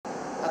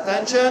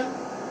Attention.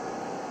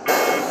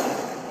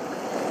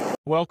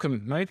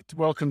 Welcome, mate.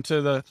 Welcome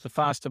to the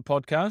Faster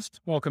podcast.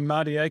 Welcome,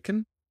 Marty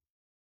Aiken.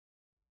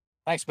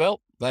 Thanks,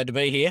 Bill. Glad to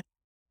be here.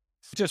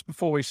 Just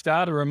before we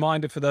start, a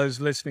reminder for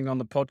those listening on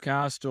the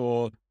podcast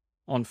or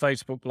on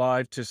Facebook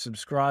Live to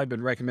subscribe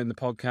and recommend the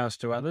podcast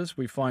to others.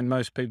 We find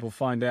most people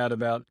find out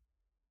about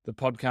the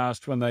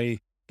podcast when they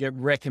get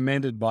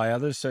recommended by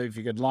others. So if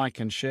you could like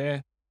and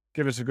share,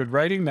 give us a good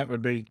rating, that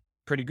would be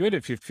pretty good.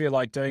 If you feel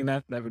like doing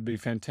that, that would be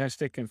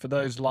fantastic. And for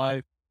those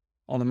live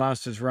on the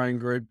Masters Rowing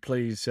group,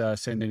 please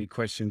send any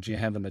questions you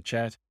have in the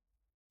chat.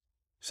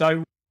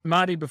 So,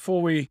 Marty,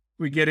 before we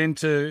get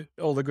into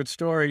all the good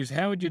stories,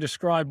 how would you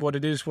describe what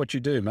you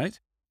do, mate?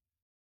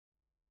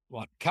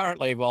 Well,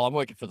 currently, I'm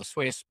working for the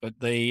Swiss, but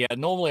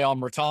normally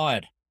I'm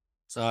retired.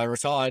 So I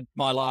retired.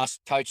 My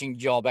last coaching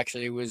job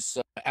actually was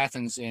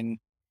Athens in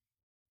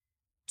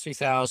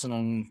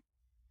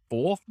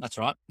 2004. That's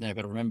right. Now I've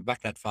got to remember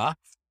back that far.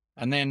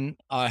 And then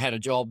I had a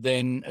job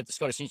then at the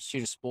Scottish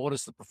Institute of Sport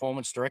as the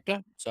performance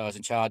director. So I was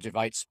in charge of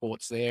 8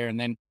 sports there. And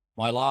then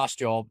my last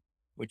job,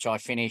 which I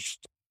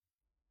finished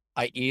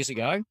 8 years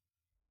ago,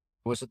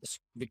 was at the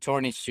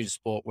Victorian Institute of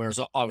Sport, whereas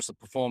I was the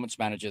performance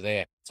manager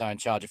there. So in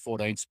charge of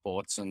 14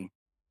 sports and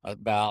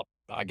about,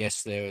 I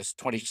guess there was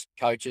 20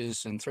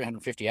 coaches and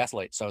 350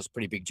 athletes. So it was a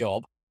pretty big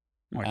job.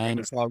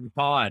 And so I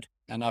retired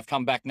and I've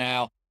come back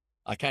now.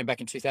 I came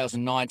back in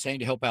 2019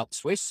 to help out the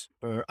Swiss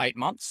for 8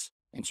 months,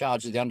 in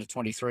charge of the under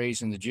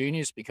 23s and the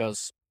juniors,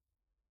 because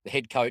the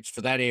head coach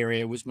for that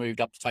area was moved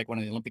up to take one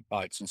of the Olympic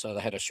boats. And so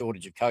they had a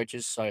shortage of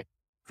coaches. So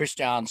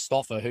Christian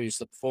Stoffer, who's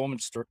the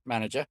performance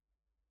manager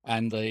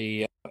and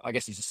I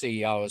guess he's the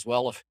CEO as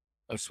well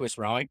of Swiss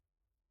Rowing,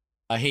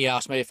 he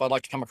asked me if I'd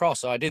like to come across.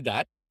 So I did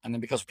that. And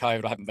then because of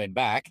COVID, I haven't been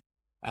back,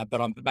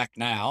 but I'm back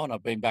now and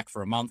I've been back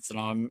for a month and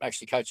I'm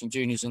actually coaching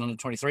juniors and under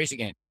 23s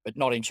again, but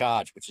not in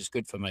charge, which is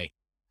good for me.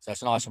 So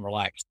it's nice and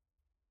relaxed.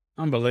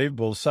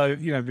 Unbelievable. So,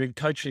 you've been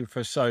coaching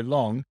for so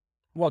long.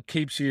 What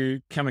keeps you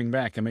coming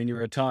back? I mean, you're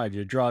retired,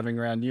 you're driving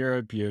around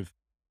Europe, you're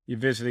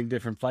visiting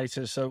different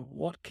places. So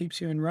what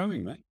keeps you in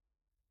rowing, mate?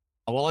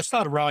 Well, I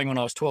started rowing when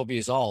I was 12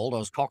 years old. I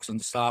was coxswain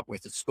to start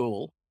with at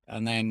school.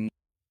 And then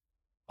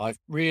I've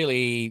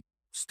really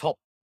stopped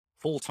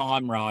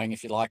full-time rowing,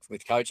 if you like,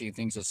 with coaching and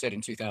things I said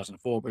in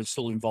 2004, but it's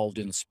still involved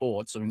in the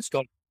sports. I mean,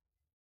 at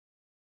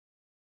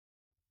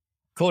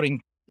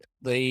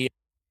the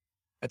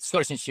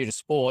Scottish Institute of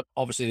Sport,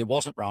 obviously there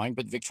wasn't rowing,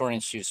 but the Victorian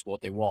Institute of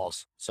Sport there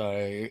was.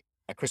 So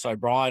Chris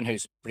O'Brien,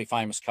 who's a pretty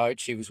famous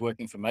coach, he was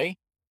working for me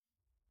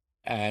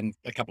and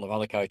a couple of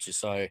other coaches.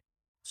 So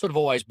sort of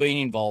always been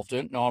involved in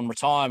it. And on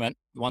retirement,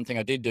 one thing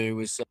I did do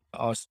was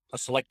I was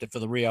selected for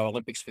the Rio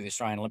Olympics for the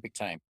Australian Olympic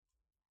team.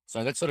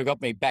 So that sort of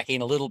got me back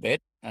in a little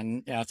bit.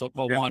 And I thought,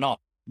 well, why not?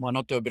 Why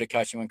not do a bit of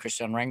coaching when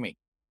Christian rang me?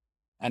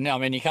 And now, I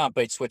mean, you can't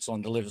beat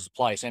Switzerland delivers a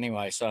place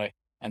anyway. So,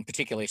 and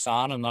particularly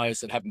Sarne and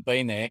those that haven't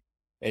been there,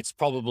 it's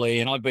probably,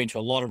 and I've been to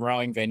a lot of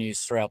rowing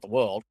venues throughout the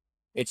world,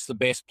 it's the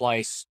best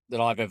place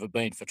that I've ever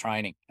been for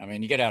training. I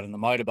mean, you get out in the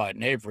motorboat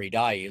and every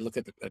day you look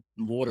at the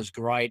water's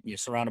great and you're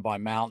surrounded by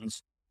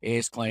mountains,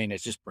 air's clean,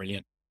 it's just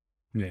brilliant.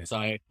 Yeah.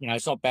 So,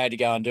 it's not bad to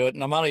go and do it.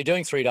 And I'm only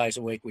doing 3 days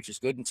a week, which is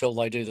good until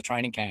they do the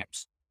training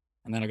camps.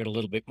 And then I got a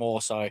little bit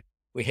more. So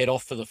we head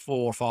off for the 4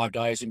 or 5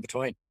 days in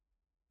between.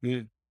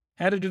 Yeah.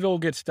 How did it all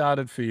get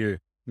started for you,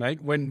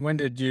 mate? When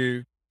did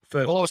you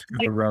first? Well,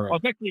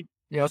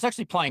 I was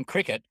actually playing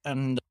cricket,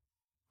 and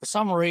for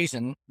some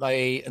reason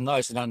and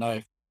those who don't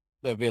know,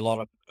 there'll be a lot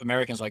of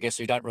Americans, I guess,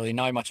 who don't really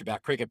know much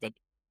about cricket, but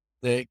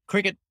the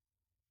cricket,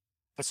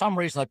 for some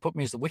reason, they put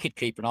me as the wicket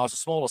keeper, and I was the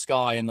smallest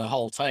guy in the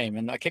whole team,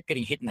 and I kept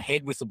getting hit in the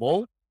head with the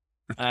ball.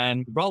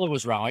 And my brother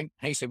was rowing.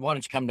 He said, "Why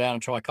don't you come down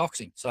and try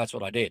coxing?" So that's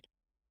what I did.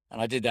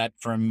 And I did that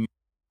from,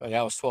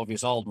 I was 12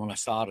 years old when I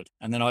started.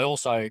 And then I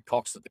also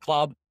coxed at the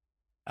club.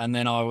 And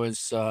then I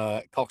was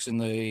cox in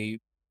the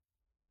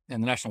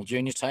national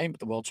junior team at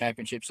the World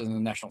Championships and the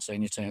national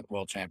senior team at the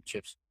World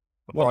Championships.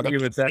 What year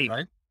was that,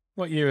 mate?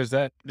 What year was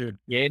that, dude?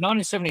 Yeah,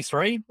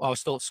 1973, I was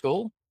still at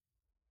school.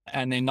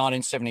 And then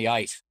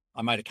 1978,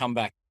 I made a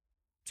comeback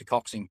to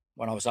coxing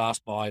when I was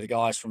asked by the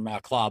guys from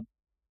our club.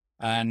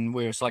 And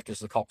we were selected as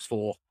the Cox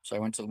 4. So I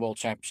went to the World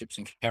Championships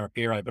in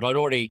Carapiro. But I'd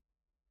already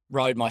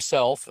rowed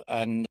myself.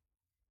 And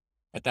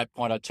at that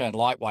point, I turned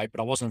lightweight, but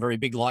I wasn't a very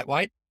big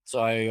lightweight.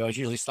 So I was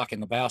usually stuck in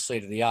the bow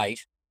seat of the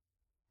 8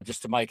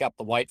 just to make up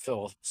the weight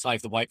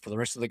save the weight for the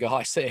rest of the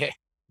guys there.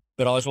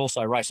 But I was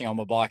also racing on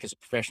my bike as a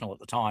professional at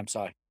the time.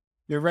 So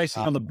you're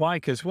racing on the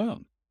bike as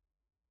well.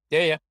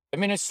 Yeah. I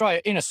mean,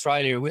 in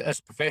Australia, as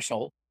a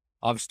professional,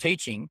 I was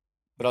teaching,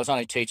 but I was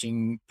only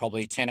teaching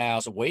probably 10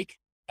 hours a week.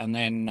 And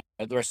then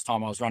the rest of the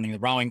time I was running the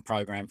rowing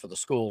program for the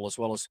school, as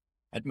well as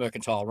at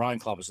Mercantile Rowing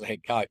Club as the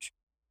head coach.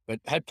 But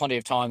had plenty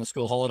of time in the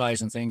school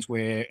holidays and things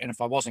and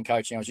if I wasn't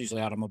coaching, I was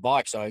usually out on my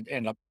bike. So I'd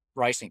end up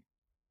racing.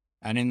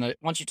 And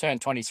once you turned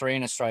 23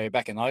 in Australia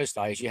back in those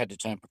days, you had to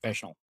turn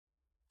professional.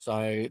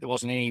 So there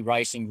wasn't any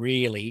racing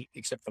really,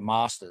 except for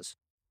masters,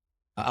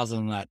 other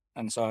than that.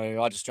 And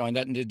so I just joined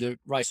that and did the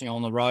racing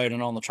on the road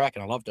and on the track,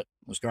 and I loved it.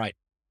 It was great.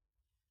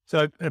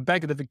 So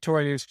back at the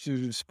Victoria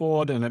Institute of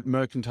Sport and at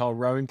Mercantile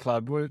Rowing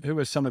Club, who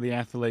are some of the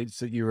athletes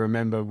that you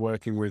remember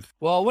working with?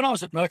 Well, when I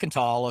was at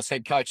Mercantile, I was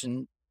head coach,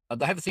 and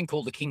they have a thing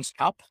called the King's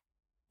Cup,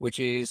 which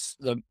is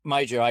the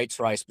major eights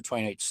race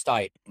between each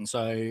state. And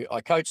so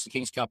I coached the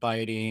King's Cup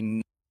 8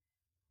 in,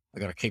 I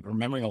got to keep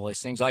remembering all these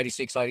things,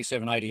 86,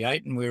 87,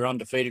 88, and we were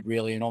undefeated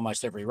really in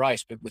almost every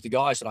race. But with the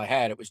guys that I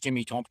had, it was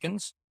Jimmy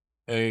Tompkins,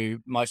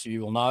 who most of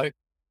you will know,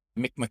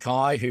 Mick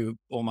Mackay, who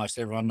almost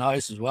everyone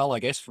knows as well, I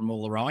guess, from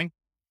all the rowing.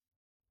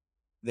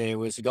 There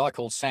was a guy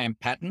called Sam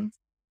Patton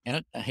in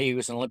it. He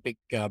was an Olympic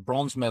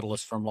bronze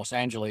medalist from Los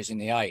Angeles in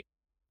the 8.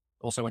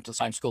 Also went to the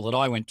same school that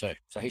I went to.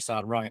 So he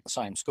started rowing at the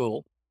same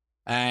school.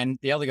 And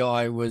the other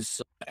guy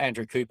was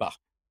Andrew Cooper,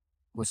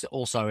 was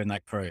also in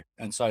that crew.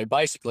 And so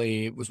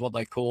basically it was what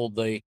they called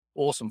the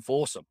awesome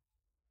foursome.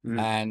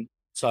 And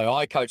so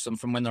I coached them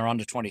from when they were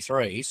under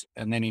 23s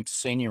and then into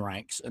senior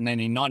ranks. And then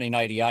in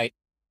 1988,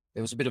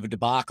 there was a bit of a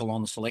debacle on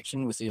the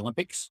selection with the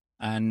Olympics.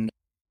 And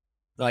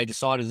they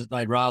decided that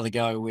they'd rather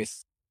go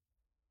with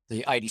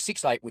the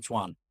 86 8, which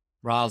won,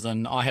 rather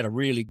than I had a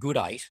really good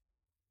 8,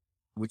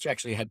 which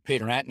actually had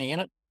Peter Antony in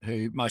it,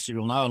 who most of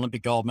you will know,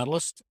 Olympic gold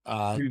medalist.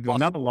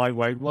 Another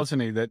lightweight,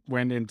 wasn't he, that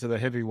went into the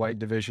heavyweight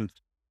division?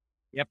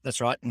 Yep, that's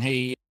right. And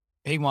he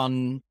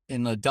won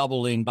in the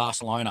double in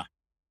Barcelona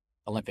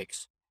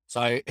Olympics.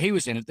 So he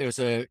was in it. There was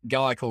a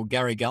guy called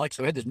Gary Gallix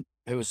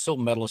who was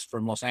silver medalist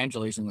from Los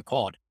Angeles in the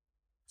quad.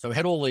 So we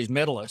had all these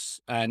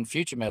medalists and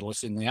future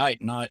medalists in the 8,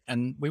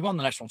 and we won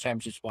the national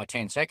championships by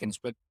 10 seconds.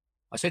 But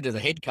I said to the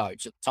head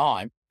coach at the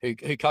time, who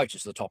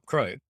coaches the top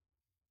crew,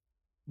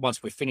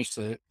 once we finished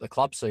the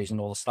club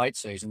season or the state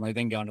season, they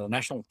then go into the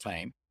national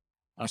team.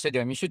 And I said to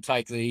him, you should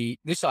take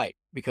this 8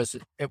 because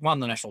it won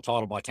the national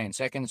title by 10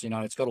 seconds. You know,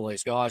 it's got all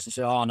these guys. And he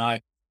said, oh, no,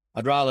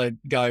 I'd rather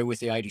go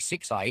with the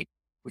 86 8,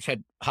 which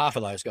had half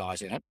of those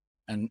guys in it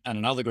and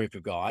another group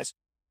of guys.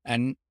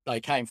 And they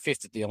came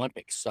 5th at the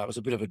Olympics. So it was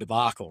a bit of a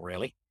debacle,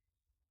 really.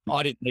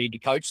 I didn't need to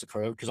coach the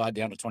crew because I had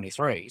the under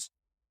 23s,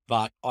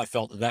 but I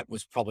felt that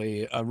was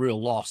probably a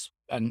real loss.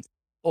 And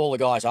all the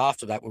guys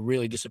after that were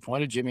really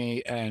disappointed.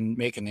 Jimmy and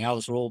Mick and the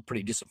others were all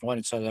pretty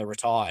disappointed, so they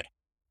retired.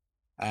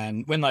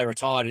 And when they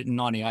retired in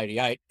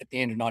 1988, at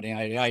the end of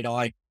 1988,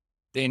 I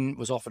then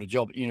was offered a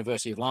job at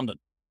University of London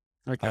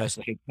as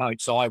the head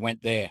coach. So I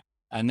went there.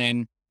 And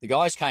then the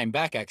guys came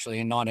back actually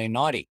in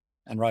 1990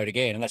 and rowed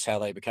again. And that's how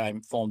they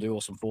formed the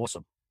Awesome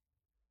Foursome.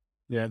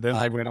 Yeah, then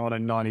they went on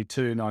in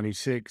 92,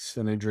 96,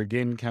 and then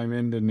Dragin came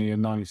in, didn't he,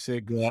 in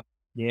 96?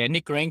 Yeah,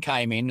 Nick Green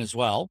came in as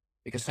well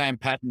because Sam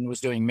Patton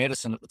was doing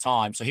medicine at the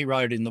time. So he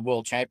rowed in the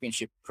World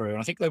Championship crew. And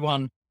I think they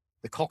won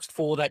the Cox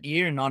 4 that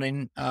year in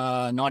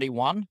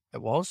 1991,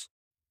 it was.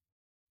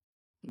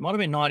 It might have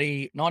been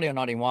 90 or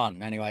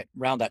 91, anyway,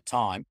 around that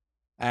time.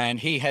 And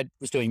he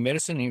was doing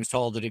medicine, and he was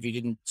told that if he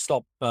didn't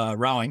stop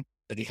rowing,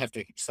 that he'd have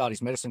to start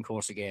his medicine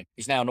course again.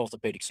 He's now an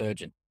orthopedic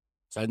surgeon.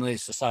 So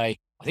needless to say,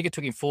 I think it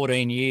took him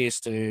 14 years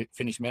to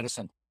finish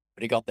medicine,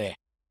 but he got there.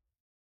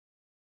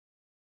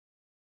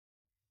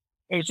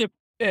 It was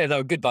they were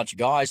a good bunch of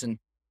guys, and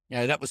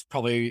that was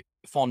probably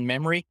a fond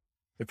memory.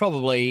 But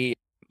probably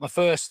my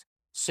first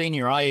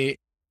senior A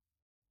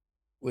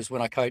was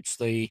when I coached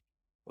the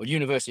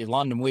University of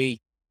London. We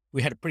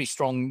had a pretty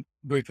strong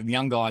group of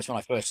young guys when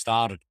I first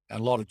started, a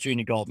lot of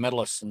junior gold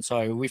medalists, and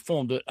so we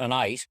formed an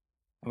 8,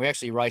 and we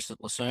actually raced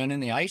at Lucerne in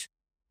the 8.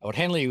 At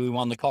Henley, we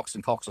won the Cox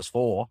and Coxless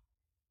 4.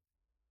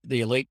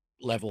 The elite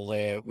level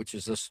there, which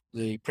is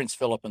the Prince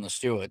Philip and the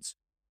Stewards.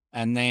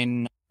 And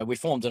then we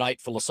formed an 8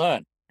 for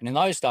Lucerne. And in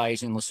those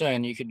days in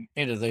Lucerne, you could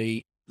enter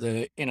the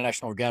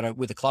international regatta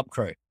with a club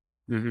crew.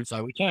 Mm-hmm.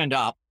 So we turned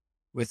up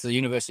with the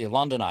University of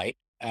London 8,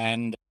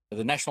 and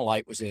the national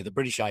 8 was there, the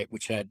British 8,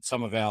 which had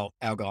some of our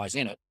guys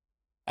in it.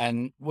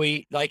 And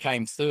they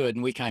came 3rd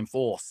and we came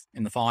 4th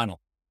in the final.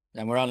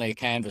 And we're only a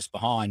canvas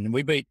behind. And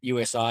we beat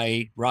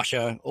USA,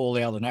 Russia, all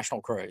the other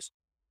national crews.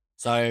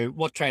 So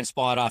what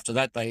transpired after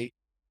that, they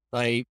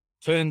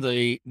turned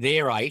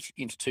their 8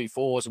 into 2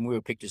 4s, and we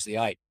were picked as the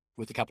 8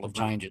 with a couple of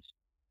changes.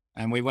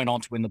 And we went on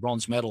to win the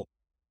bronze medal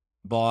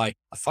by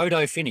a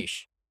photo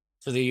finish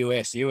to the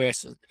US. The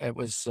US, it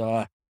was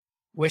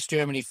West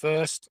Germany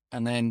first,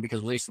 and then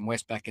because of East and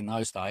West back in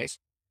those days,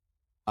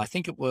 I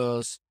think it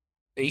was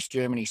East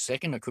Germany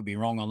second. I could be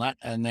wrong on that.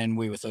 And then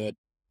we were 3rd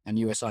and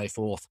USA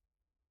 4th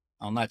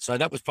on that. So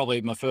that was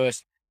probably my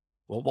first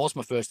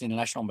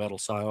international medal.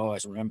 So I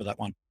always remember that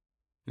one.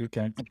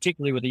 Okay. And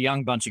particularly with a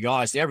young bunch of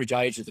guys. The average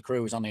age of the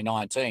crew was only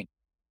 19.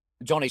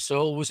 Johnny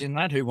Searle was in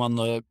that, who won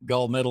the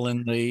gold medal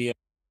in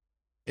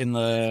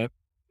the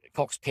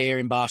Cox pair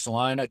in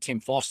Barcelona. Tim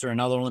Foster,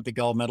 another Olympic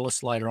gold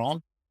medalist later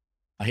on.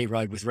 He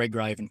rode with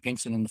Redgrave and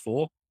Pinson in the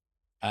 4.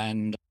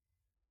 And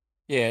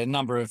a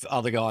number of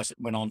other guys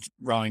that went on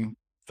rowing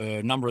for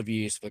a number of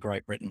years for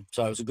Great Britain.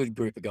 So it was a good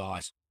group of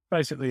guys.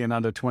 Basically an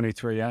under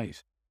 23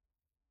 8.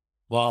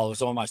 Well, it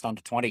was almost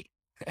under 20.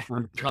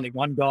 only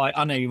one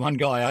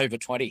guy over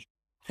 20.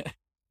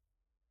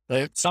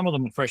 Some of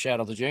them were fresh out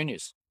of the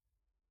juniors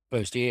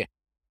first year.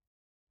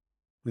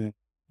 Yeah.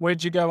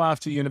 Where'd you go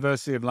after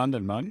University of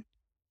London, mate?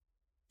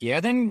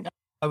 Yeah, then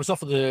I was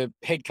offered the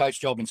head coach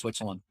job in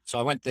Switzerland. So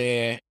I went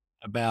there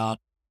about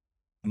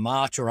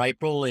March or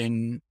April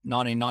in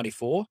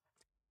 1994.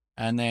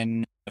 And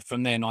then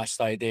from then I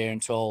stayed there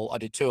until I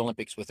did 2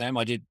 Olympics with them.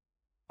 I did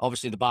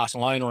obviously the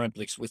Barcelona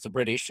Olympics with the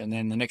British. And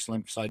then the next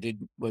Olympics I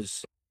did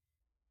was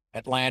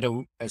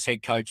Atlanta as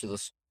head coach of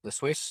the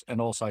Swiss, and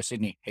also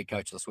Sydney head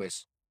coach of the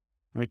Swiss.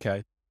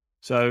 Okay.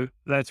 So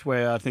that's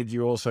where I think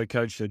you also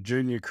coached the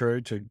junior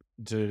crew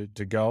to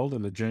gold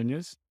in the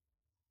juniors.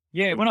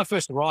 Yeah, when I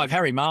first arrived,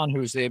 Harry Mahon, who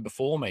was there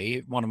before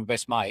me, one of my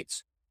best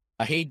mates,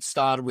 he'd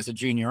started with a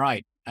junior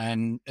 8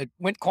 and it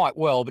went quite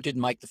well, but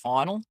didn't make the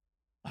final.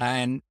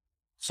 And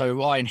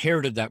so I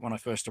inherited that when I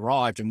first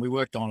arrived, and we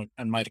worked on it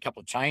and made a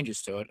couple of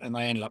changes to it, and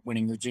they ended up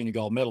winning the junior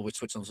gold medal, which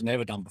Switzerland's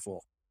never done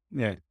before.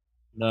 Yeah.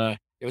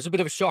 It was a bit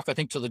of a shock, I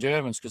think, to the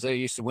Germans because they're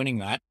used to winning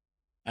that,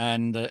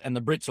 and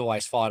the Brits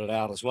always fight it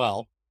out as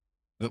well.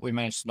 But we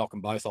managed to knock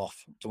them both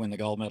off to win the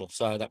gold medal,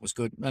 so that was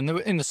good. And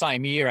in the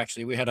same year,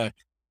 actually, we had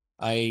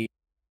a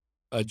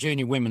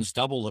junior women's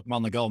double that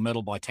won the gold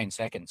medal by 10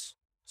 seconds.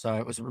 So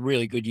it was a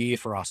really good year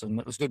for us, and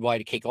it was a good way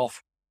to kick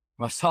off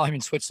my time in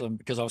Switzerland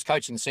because I was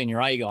coaching the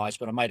senior A guys,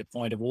 but I made a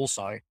point of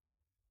also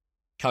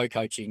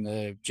co-coaching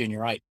the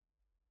junior 8.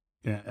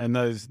 Yeah, and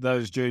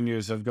those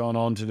juniors have gone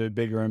on to do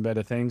bigger and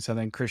better things. I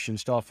think Christian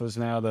Stoffer's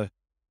now the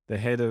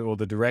head or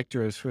the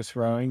director of Swiss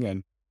rowing,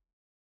 and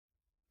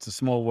it's a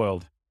small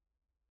world.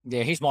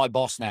 Yeah, he's my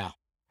boss now.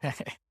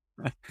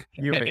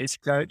 You were his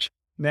coach.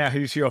 Now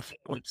who's your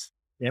boss?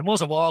 Yeah, it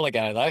was a while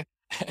ago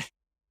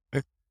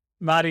though.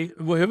 Marty,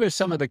 who are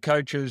some of the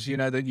coaches,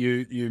 that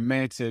you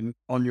met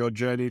on your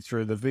journey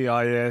through the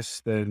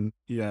VIS, then,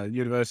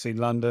 University of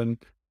London,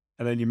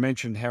 and then you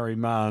mentioned Harry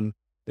Mahon,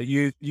 that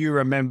you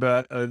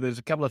remember, there's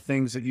a couple of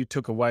things that you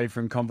took away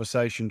from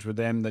conversations with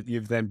them that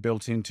you've then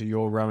built into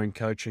your rowing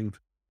coaching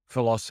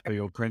philosophy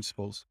or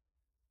principles?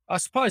 I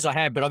suppose I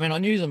have, but I mean, I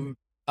knew them,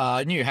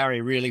 I knew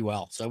Harry really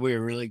well. So we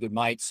were really good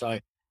mates. So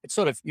it's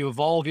sort of, you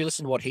evolve, you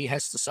listen to what he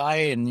has to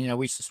say. And,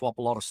 we used to swap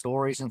a lot of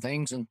stories and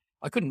things. And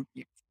I couldn't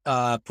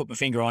put my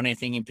finger on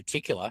anything in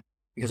particular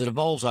because it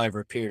evolves over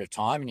a period of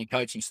time, and your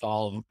coaching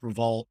style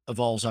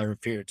evolves over a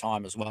period of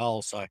time as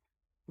well. So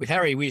with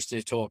Harry, we used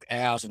to talk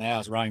hours and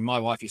hours rowing. My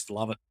wife used to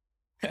love it,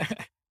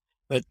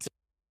 but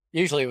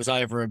usually it was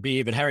over a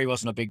beer, but Harry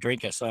wasn't a big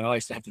drinker. So I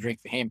used to have to drink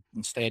for him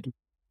instead.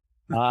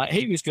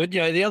 He was good.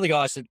 The other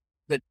guys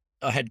that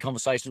I had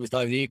conversations with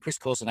over the year, Chris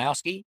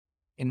Korsanowski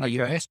in the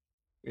US,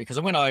 because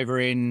I went over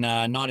in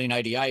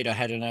 1988. I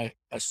had an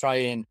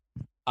Australian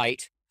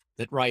 8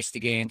 that raced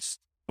against,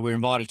 we were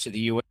invited to the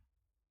US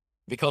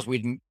because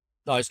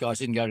those guys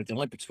didn't go to the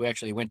Olympics. We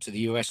actually went to the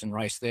US and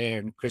raced there,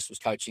 and Chris was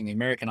coaching the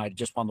American 8,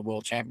 just won the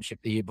world championship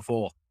the year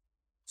before.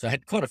 So I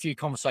had quite a few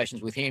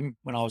conversations with him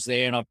when I was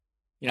there. And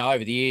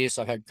over the years,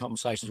 I've had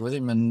conversations with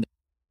him and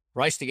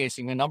raced against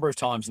him a number of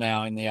times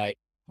now in the 8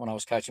 when I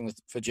was coaching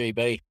for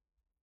GB.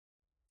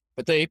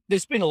 But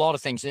there's been a lot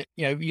of things that,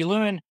 you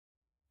learn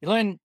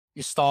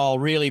your style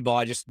really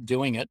by just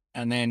doing it,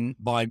 and then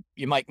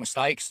you make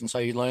mistakes, and so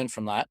you learn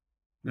from that.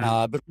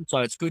 But also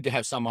it's good to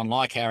have someone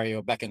like Harry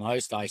or back in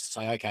those days to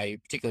say, okay,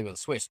 particularly with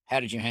the Swiss, how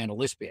did you handle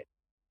this bit?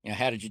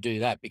 How did you do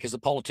that? Because the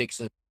politics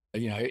are,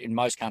 in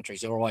most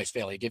countries are always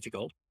fairly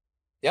difficult.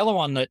 The other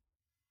one that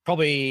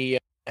probably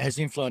has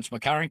influenced my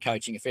current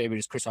coaching a fair bit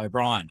is Chris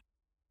O'Brien,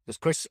 because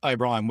Chris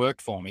O'Brien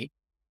worked for me,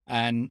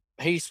 and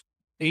he's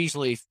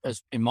easily,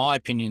 as in my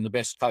opinion, the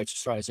best coach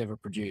Australia's ever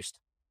produced,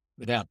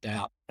 without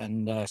doubt.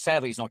 And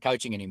sadly, he's not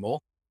coaching anymore.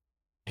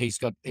 He's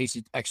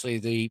actually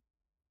the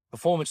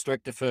performance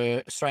director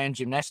for Australian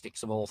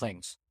gymnastics, of all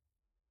things.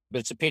 But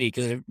it's a pity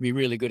because it'd be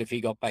really good if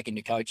he got back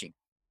into coaching.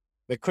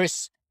 But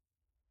Chris,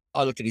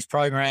 I looked at his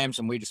programs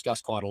and we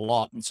discussed quite a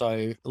lot. And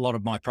so a lot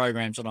of my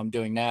programs that I'm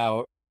doing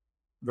now are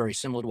very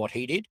similar to what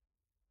he did.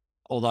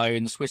 Although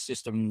in the Swiss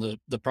system,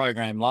 the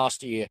program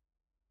last time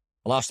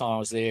I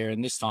was there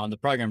and this time, the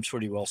program's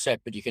pretty well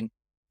set, but you can,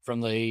 from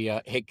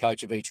the head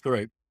coach of each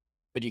group,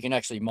 but you can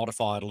actually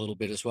modify it a little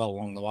bit as well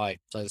along the way.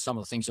 So some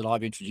of the things that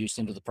I've introduced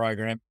into the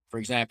program, for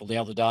example, the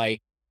other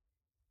day,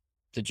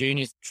 the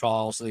junior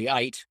trials, the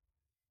 8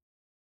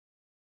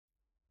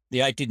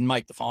 didn't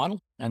make the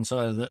final. And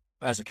so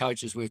as a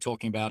coaches, we were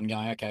talking about and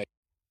going, okay,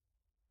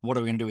 what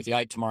are we going to do with the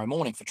 8 tomorrow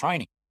morning for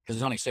training? Because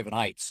there's only 7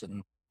 8s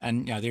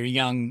and they're a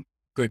young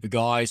group of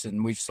guys,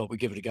 and we just thought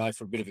we'd give it a go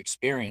for a bit of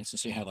experience and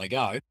see how they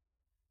go.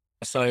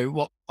 So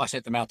what I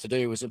sent them out to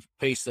do was a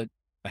piece that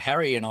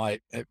Harry and I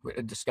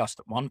discussed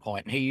at one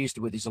point, and he used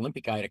it with his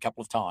Olympic 8 a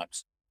couple of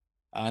times.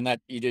 And that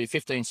you do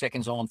 15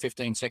 seconds on,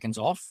 15 seconds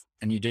off.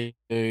 And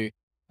I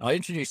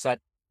introduced that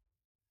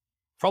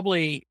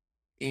probably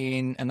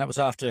and that was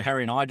after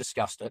Harry and I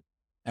discussed it.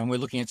 And we're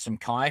looking at some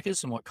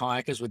kayakers and what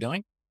kayakers were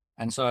doing.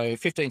 And so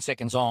 15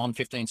 seconds on,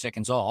 15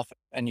 seconds off,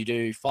 and you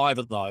do 5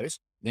 of those,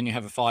 then you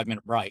have a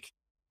 5-minute break,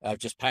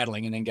 just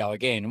paddling and then go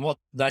again. And what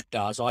that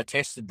does, I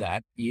tested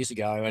that years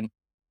ago, and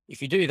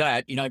if you do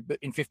that,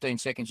 in 15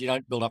 seconds, you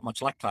don't build up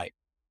much lactate.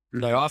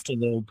 So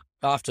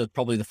after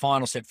probably the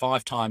final set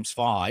 5 times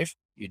 5,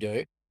 you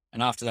do,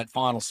 And after that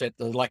final set,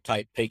 the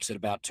lactate peaks at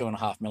about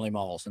 2.5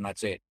 millimoles, and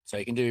that's it. So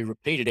you can do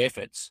repeated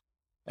efforts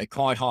at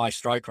quite high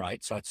stroke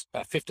rate. So it's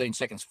about 15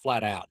 seconds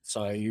flat out.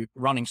 So you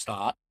running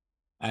start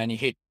and you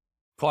hit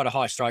quite a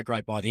high stroke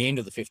rate by the end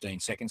of the 15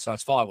 seconds. So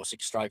it's 5 or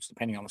 6 strokes,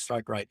 depending on the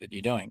stroke rate that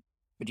you're doing.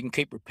 But you can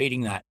keep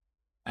repeating that.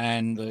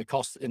 And the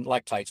cost in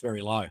lactate's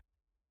very low.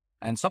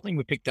 And something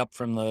we picked up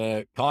from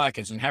the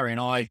kayakers, and Harry and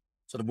I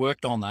sort of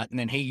worked on that. And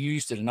then he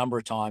used it a number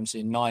of times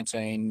in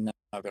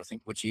I've got to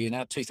think which year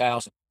now,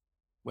 2000,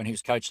 when he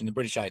was coaching the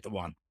British 8 that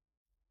won.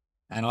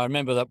 And I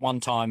remember that one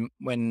time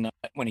when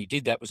he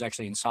did that was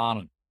actually in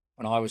Sarnen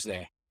when I was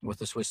there with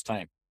the Swiss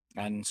team.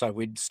 And so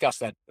we discussed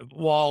that a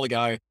while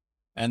ago,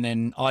 and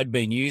then I'd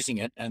been using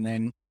it, and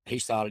then he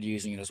started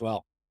using it as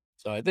well.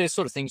 So there's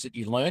sort of things that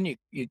you learn.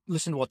 You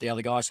listen to what the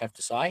other guys have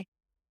to say,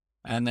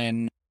 and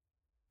then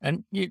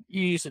you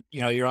use it,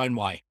 your own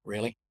way,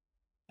 really.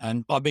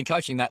 And I've been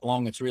coaching that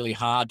long, it's really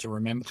hard to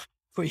remember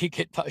where you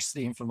get most of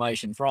the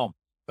information from.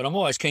 But I'm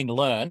always keen to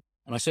learn,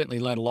 and I certainly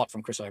learned a lot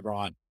from Chris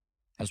O'Brien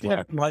as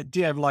well. Do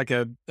you have like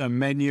a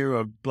menu,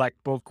 a black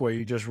book where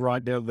you just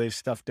write down this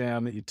stuff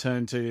down that you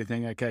turn to, you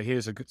think, okay,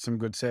 here's some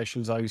good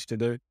sessions I used to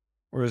do?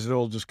 Or is it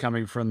all just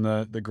coming from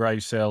the grey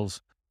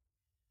cells?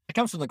 It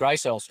comes from the grey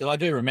cells, because I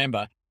do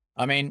remember.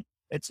 I mean,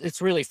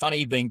 it's really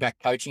funny being back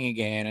coaching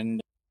again,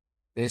 and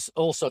there's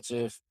all sorts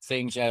of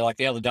things. Like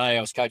the other day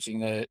I was coaching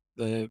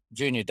the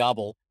junior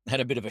double, had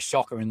a bit of a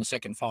shocker in the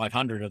second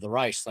 500 of the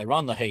race. They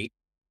run the heat,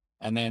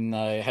 and then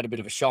they had a bit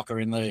of a shocker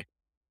in the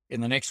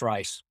next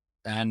race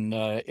and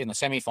in the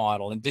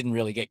semi-final, and didn't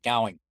really get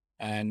going.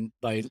 And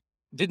they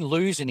didn't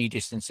lose any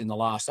distance in the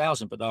last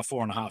 1,000, but they were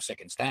 4.5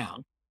 seconds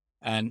down.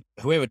 And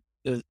whoever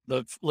the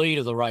lead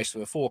of the race, there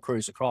were 4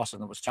 crews across,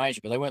 and it was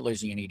changing, but they weren't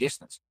losing any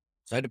distance.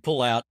 So they had to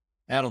pull out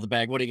of the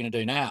bag. What are you going to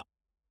do now?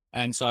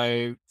 And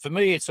so for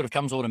me, it sort of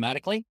comes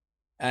automatically.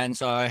 And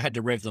so I had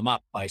to rev them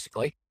up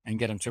basically and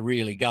get them to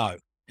really go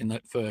in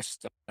that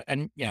first.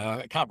 And,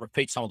 I can't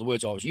repeat some of the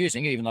words I was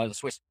using, even though the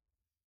Swiss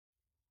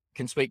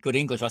can speak good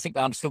English. I think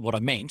they understood what I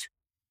meant.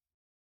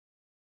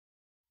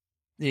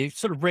 You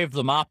sort of rev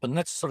them up, and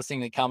that's the sort of thing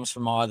that comes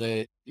from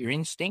either your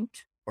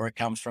instinct or it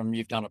comes from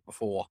you've done it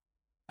before.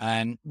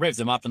 And rev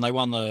them up, and they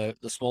won the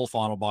small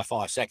final by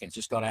 5 seconds,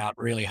 just got out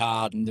really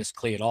hard and just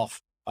cleared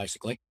off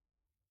basically.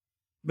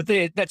 But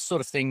that's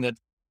sort of thing that,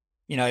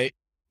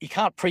 you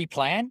can't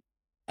pre-plan,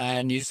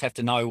 and you just have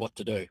to know what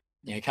to do.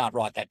 You can't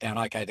write that down.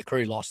 Okay, the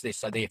crew lost this,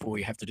 so therefore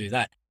you have to do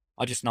that.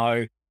 I just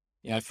know,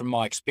 from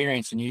my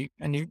experience, and you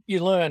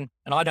learn,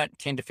 and I don't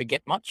tend to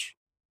forget much.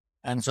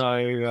 And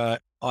so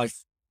I've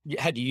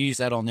had to use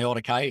that on the odd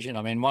occasion.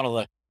 I mean, one of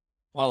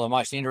the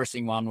most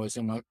interesting one was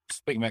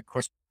speaking about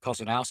Chris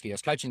Kosinowski. I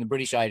was coaching the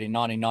British 8 in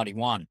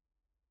 1991,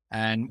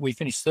 and we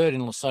finished third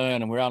in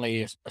Lucerne, and we're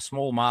only a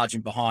small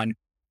margin behind.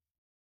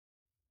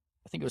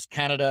 I think it was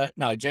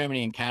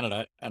Germany and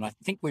Canada. And I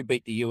think we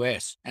beat the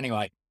US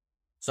anyway.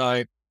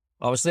 So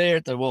I was there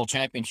at the World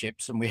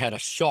Championships, and we had a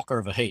shocker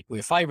of a heat. We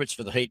were favourites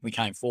for the heat, and we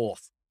came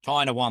fourth.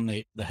 China won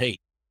the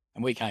heat,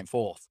 and we came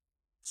fourth.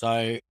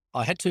 So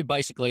I had to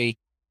basically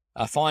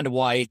find a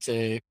way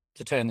to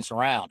turn this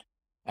around.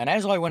 And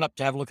as I went up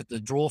to have a look at the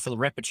draw for the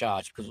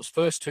repechage, because it was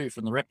first 2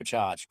 from the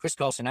repechage, Chris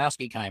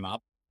Kosinowski came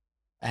up,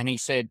 and he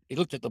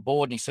looked at the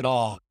board and he said,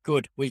 "Oh,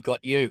 good, we've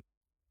got you."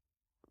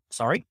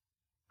 Sorry?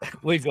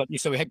 We've got you.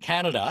 So we had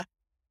Canada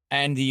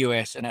and the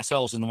US and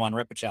ourselves in the one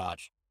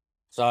repechage.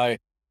 So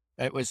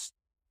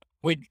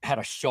we'd had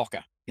a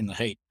shocker in the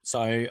heat.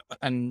 So,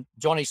 and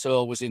Johnny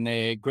Searle was in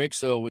there, Greg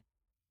Searle,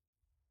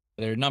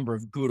 there are a number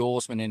of good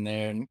oarsmen in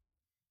there and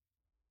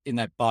in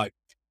that boat.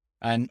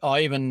 And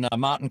even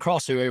Martin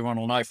Cross, who everyone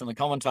will know from the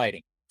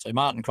commentating. So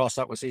Martin Cross,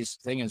 that was his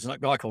thing. There's a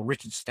guy called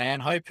Richard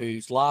Stanhope,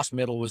 whose last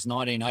medal was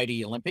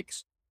 1980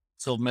 Olympics,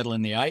 silver medal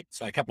in the 8.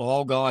 So a couple of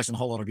old guys and a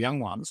whole lot of young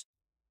ones.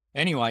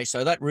 Anyway,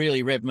 so that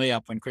really revved me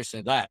up when Chris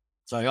said that.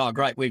 So, oh,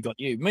 great, we've got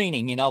you.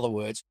 Meaning, in other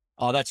words,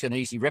 oh, that's an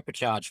easy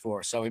repechage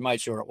for us. So we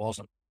made sure it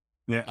wasn't.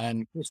 Yeah.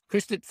 And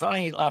Chris didn't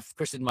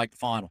make the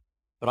final.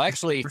 But I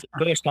actually, for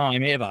the first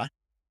time ever,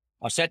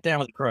 I sat down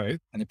with the crew,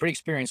 and the pretty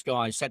experienced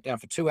guys sat down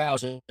for 2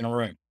 hours in a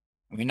room,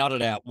 and we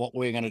nutted out what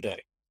we were going to do.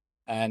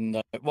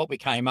 And what we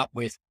came up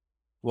with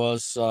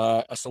was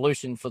a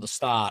solution for the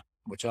start,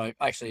 which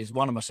actually is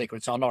one of my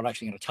secrets. I'm not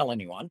actually going to tell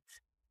anyone.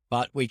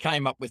 But we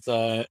came up with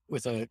a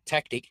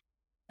tactic,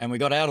 and we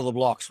got out of the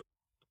blocks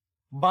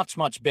much,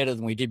 much better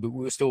than we did, but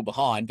we were still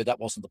behind. But that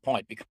wasn't the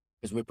point,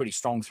 because we're pretty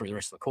strong through the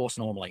rest of the course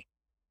normally.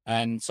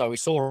 And so we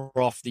saw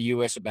off the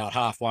US about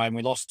halfway, and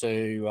we lost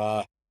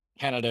to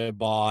Canada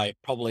by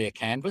probably a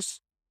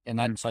canvas. And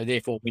that, so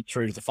therefore we went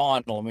through to the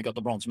final, and we got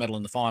the bronze medal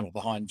in the final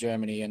behind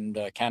Germany and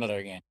Canada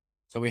again.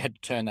 So we had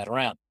to turn that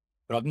around.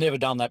 But I've never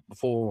done that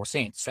before or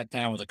since, sat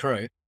down with the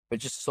crew, but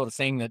just the sort of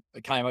thing that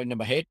came into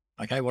my head.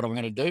 Okay, what am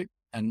I going to do?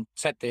 And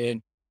sat there.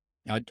 And,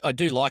 I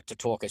do like to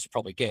talk, as you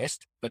probably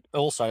guessed, but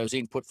also it was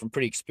input from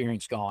pretty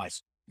experienced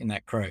guys in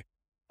that crew.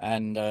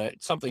 And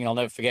it's something I'll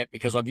never forget,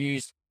 because I've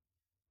used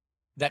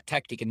that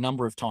tactic a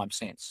number of times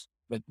since.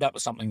 But that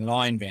was something that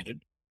I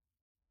invented.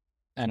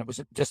 And it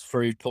was just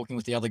through talking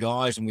with the other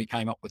guys, and we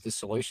came up with this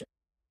solution.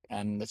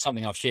 And it's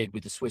something I've shared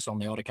with the Swiss on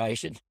the odd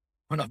occasion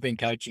when I've been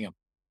coaching them.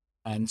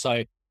 And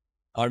so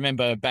I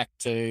remember back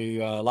to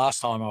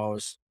last time I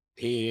was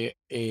here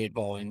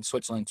in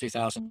Switzerland,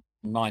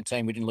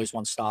 2019, we didn't lose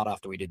one start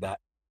after we did that.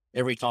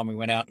 Every time we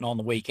went out and on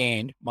the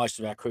weekend, most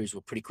of our crews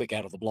were pretty quick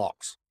out of the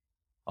blocks.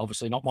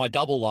 Obviously not my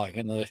double though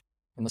in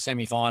the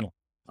semi-final.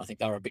 I think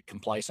they were a bit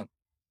complacent.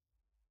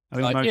 I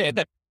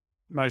think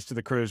most of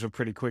the crews were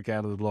pretty quick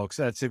out of the blocks.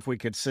 That's if we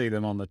could see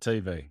them on the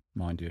TV,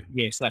 mind you.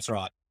 Yes, that's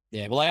right.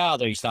 Yeah, well, they are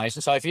these days.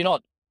 And so if you're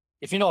not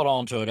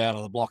onto it out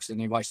of the blocks, then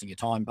you're wasting your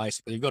time.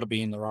 Basically, you've got to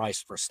be in the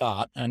race for a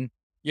start. And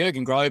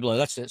Jürgen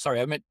Grobler,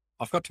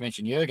 I forgot to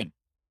mention Jürgen.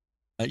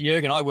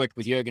 Jürgen, I worked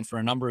with Jürgen for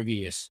a number of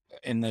years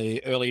in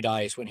the early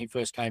days when he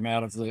first came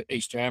out of the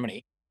East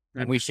Germany.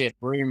 And we shared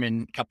room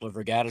in a couple of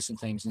regattas and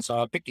things. And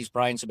so I picked his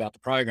brains about the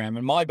program.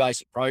 And my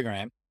basic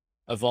program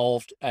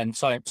evolved, and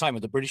same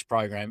with the British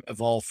program,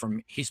 evolved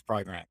from his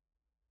program.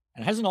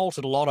 And it hasn't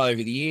altered a lot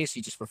over the years.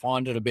 He just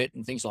refined it a bit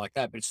and things like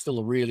that, but it's still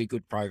a really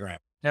good program.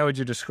 How would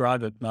you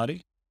describe it,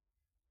 Marty?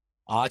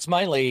 It's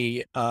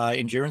mainly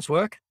endurance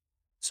work.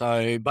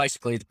 So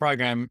basically the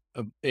program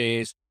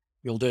is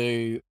you'll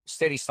do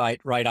steady state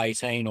rate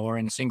 18, or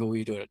in single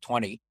you do it at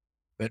 20,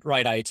 but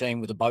rate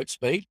 18 with a boat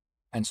speed.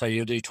 And so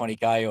you'll do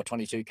 20K or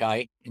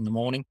 22K in the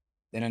morning.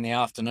 Then in the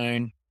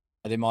afternoon,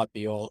 there might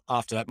be, or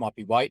after that might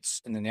be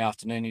weights. And then in the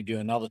afternoon, you do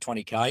another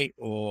 20K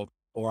or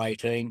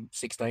 18,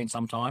 16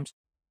 sometimes.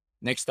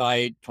 Next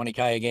day,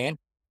 20K again.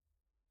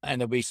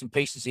 And there'll be some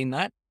pieces in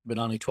that, but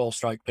only 12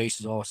 stroke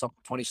pieces or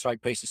 20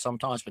 stroke pieces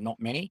sometimes, but not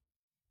many.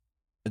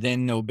 But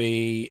then there'll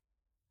be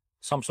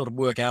some sort of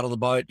work out of the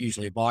boat,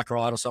 usually a bike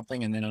ride or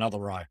something, and then another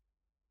row.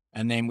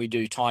 And then we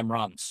do time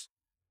runs.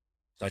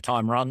 So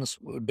time runs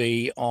would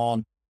be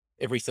on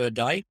every third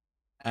day,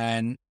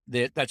 and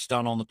that's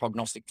done on the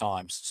prognostic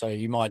times. So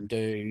you might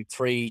do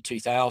 3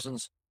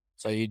 2000s.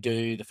 So you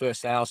do the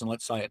first 1,000,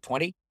 let's say at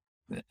 20,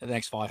 the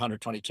next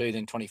 500, 22,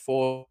 then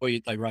 24,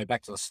 they row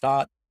back to the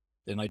start.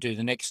 Then they do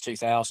the next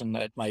 2,000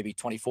 at maybe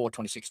 24,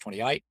 26,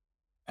 28,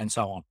 and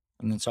so on.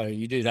 And then so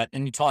you do that,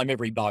 and you time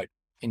every boat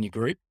in your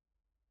group,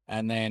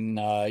 and then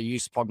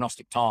use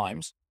prognostic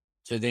times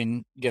to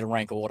then get a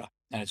rank order.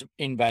 And it's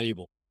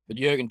invaluable. But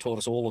Jürgen taught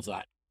us all of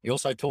that. He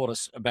also taught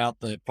us about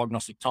the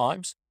prognostic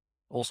times,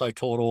 also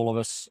taught all of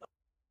us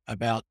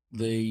about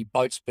the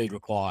boat speed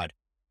required,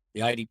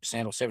 the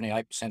 80% or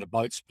 78% of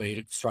boat speed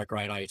at stroke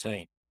rate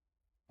 18.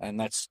 And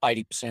that's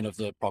 80% of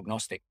the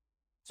prognostic.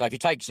 So if you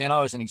take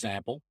Zeno as an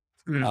example,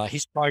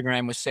 his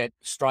program was set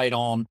straight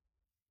on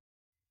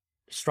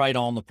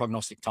the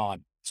prognostic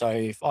time. So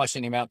if I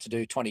sent him out to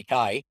do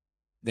 20K,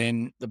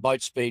 then the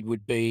boat speed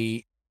would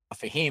be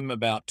for him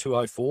about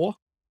 204.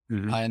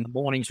 And in the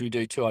mornings we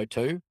do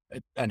 202,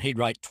 and he'd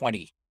rate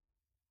 20. It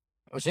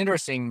was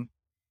interesting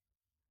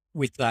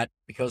with that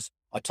because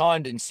I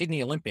timed in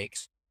Sydney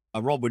Olympics.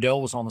 Rob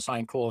Waddell was on the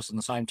same course and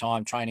the same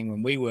time training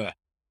when we were.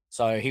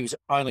 So he was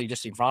only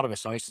just in front of us.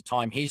 So I used to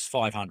time his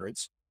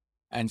 500s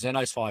and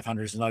Zeno's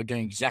 500s, and they were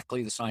doing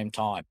exactly the same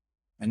time.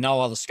 And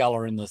no other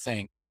sculler in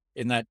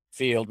that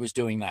field was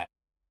doing that.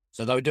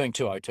 So they were doing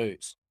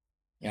 202s.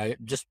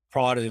 Just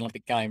prior to the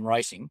Olympic game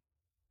racing,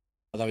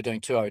 they were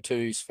doing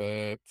 202s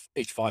for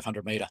each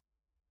 500 meter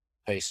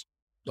piece.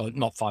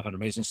 Not 500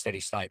 meters in steady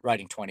state,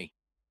 rating 20.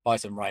 Both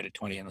of them rated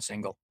 20 in the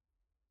single.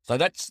 So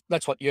that's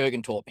what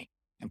Jürgen taught me.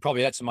 And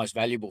probably that's the most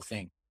valuable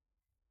thing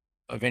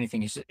of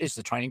anything is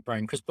the training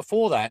program. Because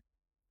before that,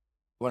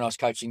 when I was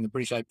coaching the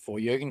British Open before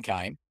Jürgen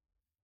came,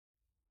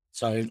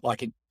 so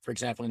like for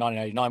example, in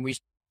 1989, we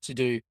used to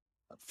do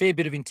a fair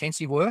bit of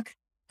intensive work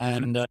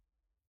and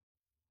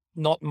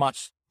not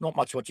much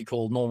what you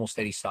call normal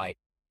steady state.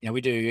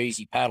 We do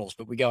easy paddles,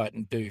 but we go out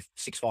and do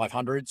 6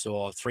 500s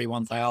or 3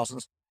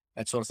 1000s,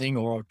 that sort of thing,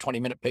 or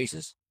 20-minute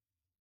pieces.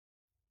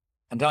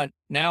 And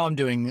now I'm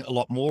doing a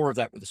lot more of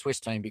that with the Swiss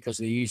team because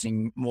they're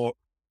using more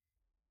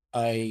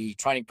a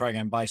training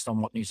program based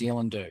on what New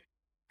Zealand do.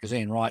 Because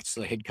Ian Wright's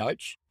the head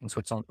coach in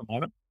Switzerland at the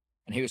moment,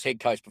 and he was head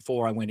coach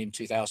before I went in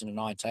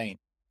 2019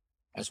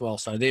 as well.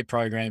 So their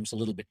program's a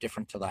little bit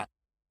different to that.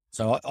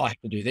 So I have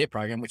to do their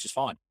program, which is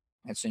fine.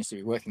 It seems to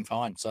be working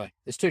fine. So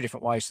there's 2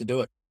 different ways to do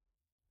it.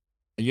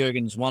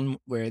 Jürgen's one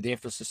where the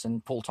emphasis,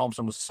 and Paul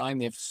Thompson was the same,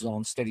 the emphasis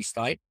on steady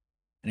state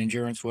and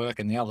endurance work,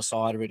 and the other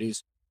side of it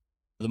is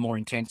the more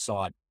intense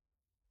side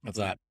of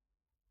that.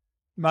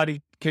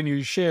 Marty, can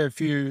you share a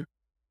few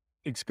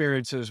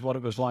experiences, what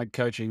it was like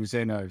coaching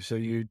Zeno? So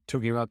you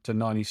took him up to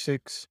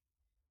 96,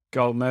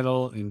 gold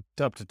medal, and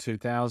up to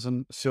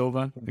 2000,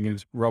 silver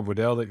against Rob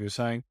Waddell that you were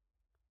saying.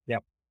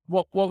 Yep.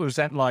 What was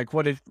that like?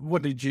 What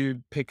did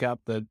you pick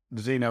up that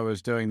Zeno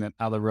was doing that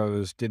other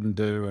rowers didn't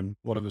do, and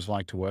what it was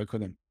like to work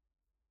with him?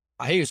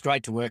 He was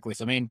great to work with.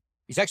 I mean,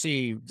 he's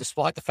actually,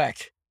 despite the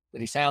fact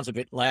that he sounds a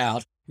bit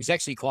loud, he's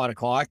actually quite a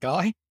quiet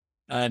guy.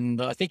 And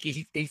I think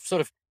he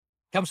sort of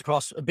comes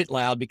across a bit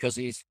loud because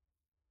he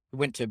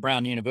went to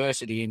Brown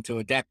University and to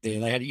adapt there.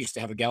 They used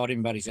to have a go at him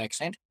about his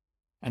accent.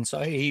 And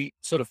so he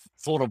sort of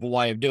thought of a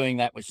way of doing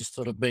that was just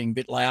sort of being a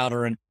bit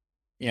louder. And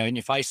in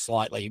your face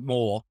slightly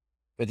more,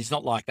 but it's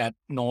not like that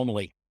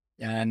normally.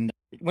 And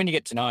when you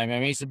get to know him, I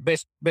mean, he's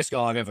the best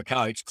guy I've ever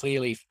coached,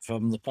 clearly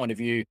from the point of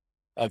view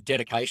of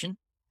dedication.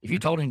 If you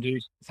told him to do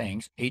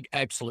things, he'd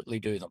absolutely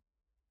do them.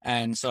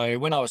 And so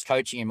when I was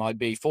coaching him, I'd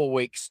be 4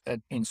 weeks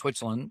in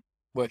Switzerland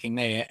working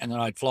there, and then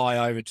I'd fly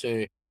over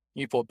to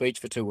Newport Beach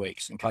for 2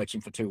 weeks and coach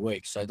him for 2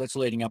 weeks. So that's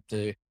leading up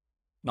to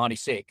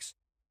 96.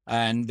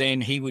 And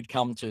then he would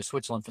come to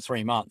Switzerland for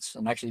 3 months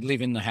and actually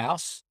live in the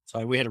house.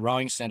 So we had a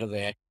rowing centre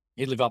there.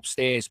 He'd live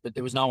upstairs, but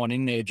there was no one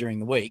in there during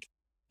the week.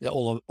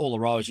 All the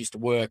rowers used to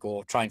work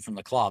or train from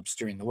the clubs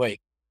during the week.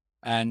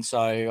 And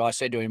so I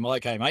said to him, well,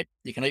 okay, mate,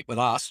 you can eat with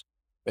us,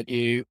 but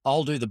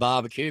I'll do the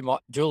barbecue.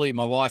 Julie,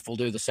 my wife, will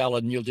do the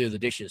salad and you'll do the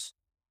dishes.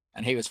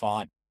 And he was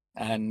fine.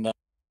 And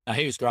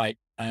he was great.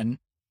 And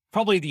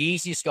probably the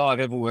easiest guy I've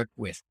ever worked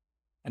with.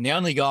 And the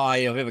only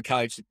guy I've ever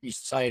coached that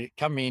used to say,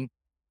 come in,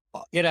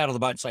 get out of the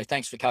boat and say,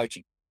 thanks for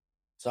coaching.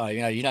 So,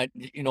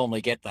 you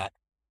normally get that.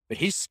 But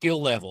his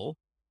skill level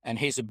and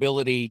his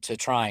ability to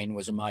train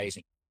was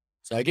amazing.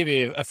 So I'll give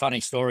you a funny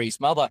story. His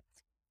mother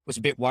was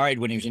a bit worried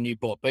when he was in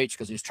Newport Beach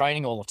because he was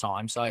training all the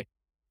time. And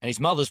his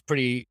mother's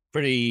pretty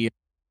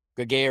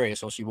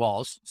gregarious, or she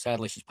was.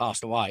 Sadly, she's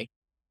passed away.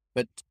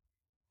 But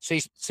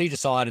she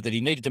decided that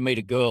he needed to meet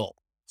a girl.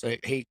 So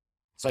she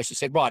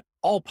said, right,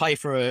 I'll pay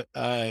for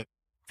a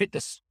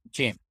fitness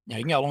gym. You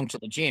can go along to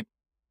the gym.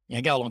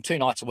 Go along 2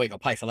 nights a week. I'll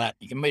pay for that.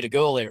 You can meet a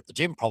girl there at the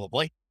gym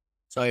probably.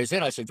 So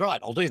then I said, right,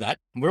 I'll do that.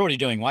 And we're already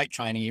doing weight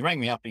training. He rang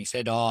me up and he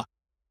said,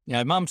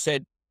 Mum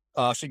said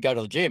I should go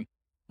to the gym.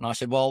 And I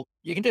said, well,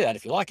 you can do that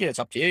if you like it. It's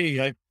up to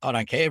you. I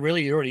don't care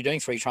really. You're already doing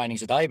 3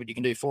 trainings a day, but you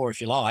can do 4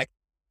 if you like.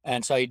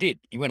 And so he did.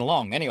 He went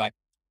along anyway.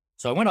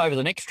 So I went over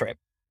the next trip.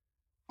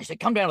 He said,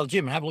 come down to the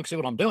gym and have a look, see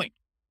what I'm doing.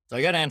 So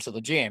I go down to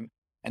the gym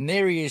and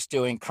there he is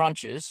doing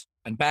crunches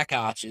and back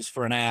arches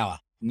for an hour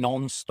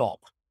non-stop,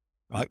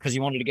 right? Because he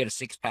wanted to get a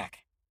 6-pack.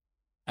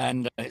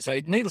 And so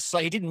needless to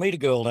say, he didn't meet a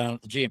girl down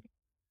at the gym.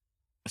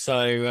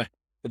 So,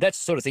 but that's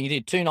the sort of thing he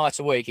did. 2 nights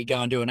a week, he'd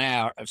go and do an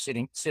hour of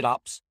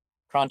sit-ups,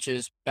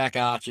 crunches, back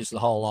arches, the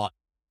whole lot.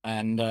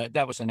 And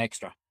that was an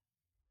extra.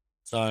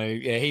 So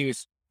yeah, he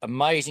was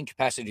amazing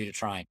capacity to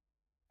train.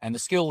 And the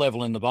skill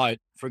level in the boat,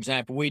 for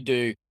example, we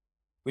did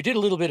a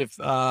little bit of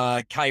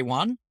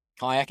K1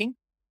 kayaking,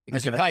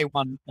 because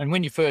K1, and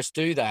when you first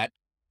do that,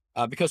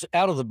 because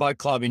out of the boat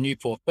club in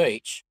Newport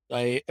Beach,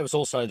 it was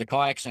also the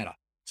kayak center.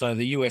 So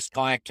the US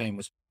kayak team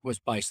was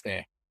based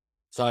there.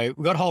 So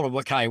we got hold of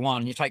a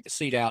K1, you take the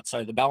seat out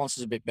so the balance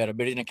is a bit better.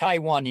 But in a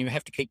K1, you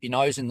have to keep your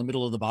nose in the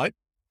middle of the boat,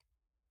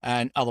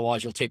 and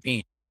otherwise you'll tip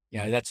in.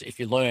 That's if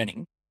you're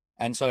learning.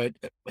 And so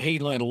he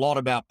learned a lot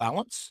about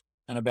balance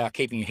and about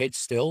keeping your head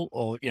still,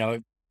 or,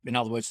 in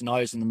other words, the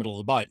nose in the middle of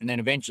the boat. And then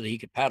eventually he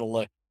could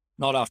paddle,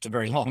 not after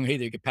very long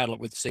either, he could paddle it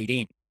with the seat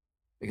in.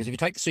 Because if you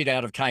take the seat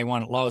out of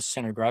K1, it lowers the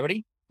center of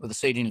gravity. With the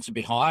seat in, it's a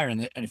bit higher.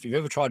 And if you've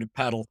ever tried to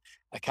paddle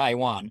a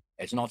K1,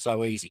 it's not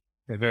so easy.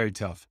 They're very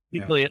tough.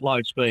 Particularly at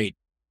low speed.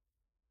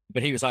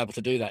 But he was able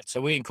to do that.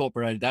 So we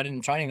incorporated that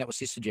in training. That was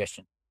his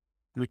suggestion.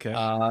 Okay.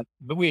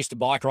 But we used to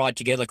bike ride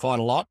together quite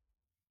a lot,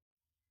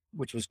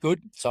 which was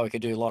good. So we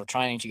could do a lot of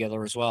training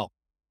together as well.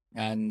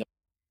 And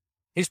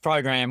his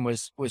program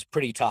was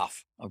pretty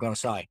tough, I've got to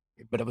say.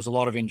 But it was a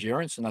lot of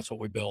endurance, and that's what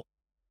we built.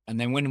 And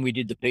then when we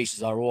did the pieces,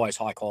 they were always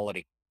high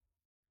quality.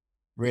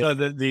 Really.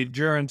 So the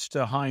endurance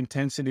to high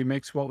intensity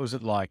mix, what was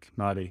it like,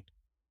 Marty?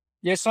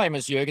 Yeah, same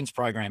as Jürgen's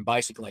program,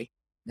 basically.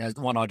 As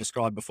the one I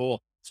described before.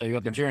 So you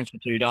got the endurance for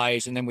 2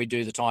 days, and then we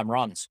do the time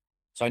runs.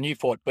 So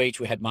Newport Beach,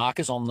 we had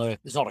markers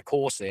there's not a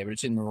course there, but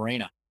it's in the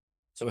marina.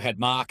 So we had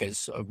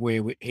markers of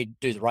where he'd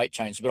do the rate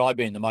change, but I'd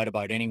be in the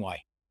motorboat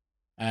anyway.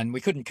 And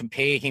we couldn't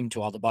compare him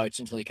to other boats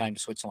until he came to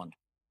Switzerland.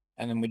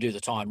 And then we do the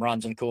time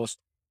runs. And of course,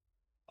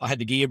 I had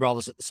the Gear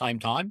brothers at the same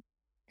time.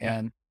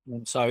 And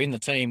so within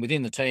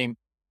the team,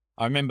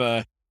 I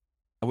remember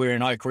we were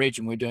in Oak Ridge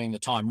and we were doing the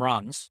time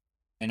runs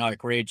in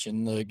Oak Ridge,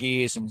 and the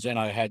Gears and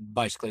Zeno had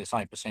basically the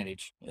same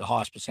percentage, the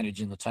highest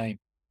percentage in the team.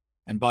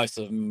 And both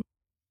of them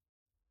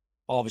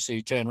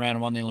obviously turned around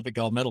and won the Olympic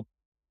gold medal.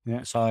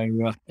 Yeah. So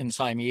in the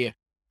same year.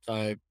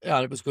 So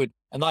it was good.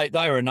 And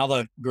they were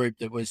another group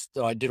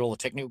that I did all the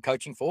technical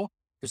coaching for,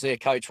 because their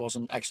coach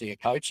wasn't actually a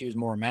coach. He was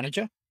more a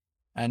manager.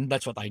 And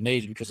that's what they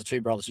needed, because the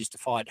 2 brothers used to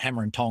fight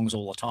hammer and tongs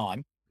all the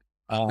time.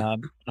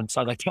 And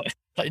so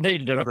they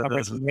needed a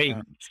referee.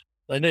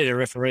 They needed a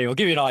referee. I'll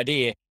give you an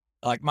idea.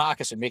 Like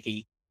Marcus and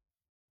Mickey,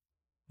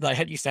 they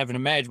used to have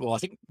I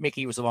think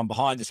Mickey was the one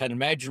behind this, had an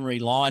imaginary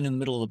line in the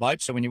middle of the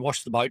boat. So when you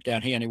washed the boat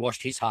down, he only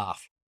washed his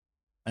half.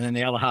 And then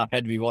the other half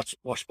had to be washed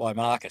by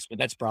Marcus, but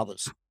that's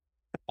brothers.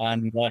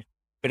 And but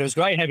it was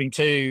great having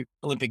 2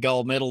 Olympic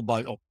gold medal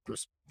boats, or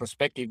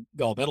prospective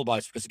gold medal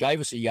boats, because it gave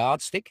us a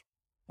yardstick.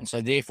 And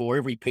so therefore,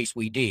 every piece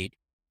we did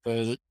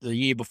for the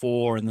year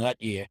before and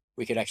that year,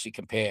 we could actually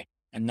compare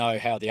and know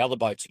how the other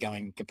boats are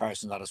going in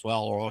comparison to that as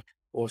well, or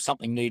if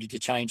something needed to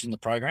change in the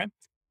program.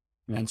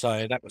 Yeah. And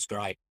so that was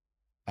great.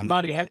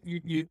 Marty,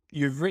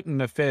 you've written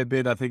a fair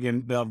bit, I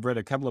think, I've read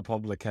a couple of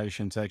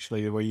publications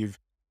actually, where you've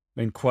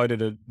been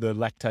quoted at the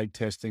lactate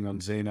testing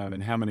on Zeno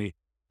and how many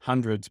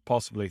hundreds,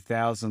 possibly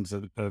thousands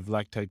of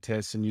lactate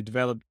tests, and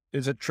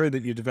is it true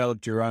that you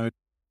developed your own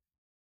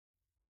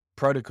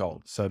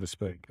protocol, so to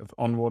speak, of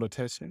on-water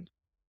testing?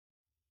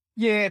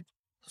 Yeah,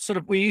 sort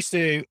of. We used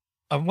to,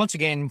 once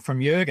again,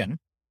 from Jurgen,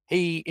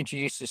 he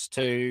introduced us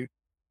to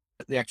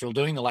the actual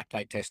doing the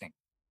lactate testing.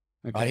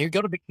 Okay. He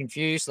got a bit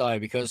confused though,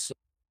 because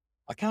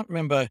I can't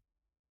remember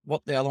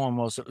what the other one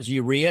was. It was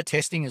urea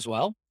testing as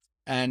well.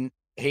 And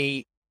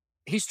his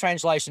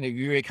translation of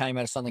urea came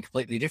out of something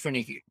completely different.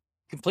 He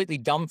completely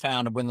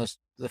dumbfounded when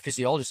the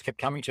physiologist kept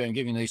coming to him and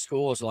giving these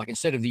scores. Like,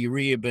 instead of the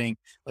urea being,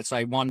 let's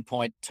say,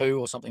 1.2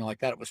 or something like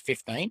that, it was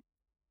 15.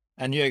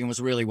 And Jurgen was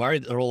really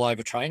worried that they're all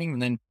overtraining.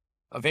 And then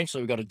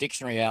eventually we got a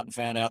dictionary out and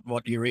found out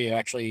what urea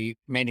actually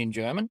meant in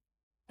German.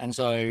 And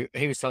so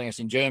he was telling us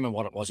in German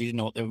what it was. He didn't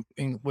know what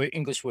the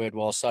English word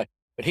was. So,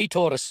 but he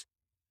taught us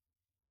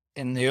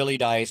in the early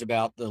days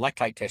about the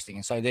lactate testing.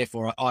 And so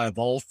therefore I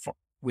evolved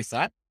with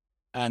that.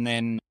 And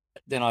then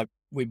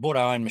we bought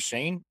our own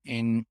machine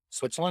in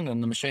Switzerland,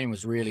 and the machine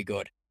was really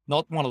good.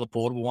 Not one of the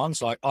portable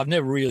ones. Like, I've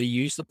never really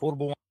used the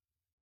portable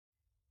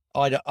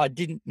one. I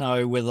didn't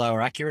know whether they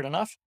were accurate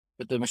enough,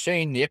 but the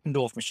machine, the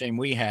Eppendorf machine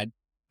we had,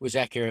 was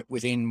accurate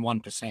within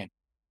 1%.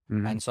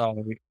 Mm-hmm.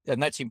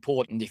 And that's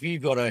important. If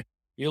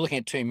you're looking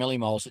at 2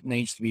 millimoles, it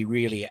needs to be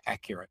really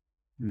accurate,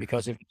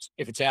 because if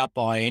it's out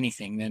by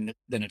anything,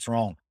 then it's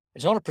wrong.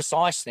 It's not a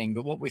precise thing,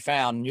 but what we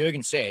found,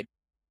 Jurgen said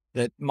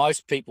that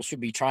most people should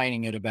be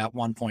training at about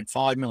 1.5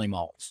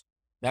 millimoles.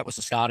 That was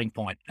the starting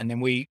point. And then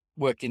we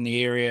worked in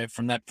the area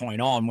from that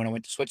point on. When I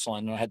went to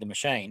Switzerland and I had the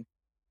machine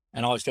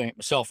and I was doing it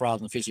myself rather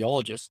than the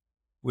physiologist,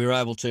 we were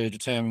able to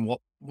determine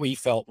what we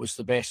felt was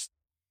the best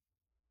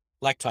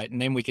lactate.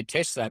 And then we could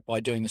test that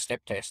by doing the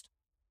step test.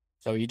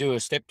 So you do a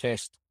step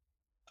test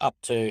up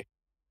to,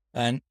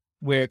 and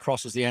where it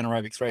crosses the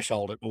anaerobic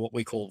threshold at what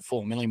we call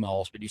 4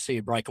 millimoles, but you see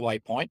a breakaway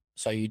point.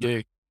 So you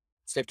do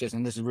step test,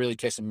 and this is really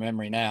testing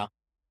memory now.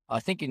 I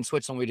think in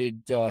Switzerland we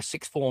did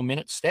 6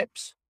 4-minute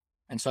steps.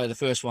 And so the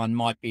first one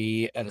might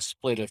be at a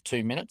split of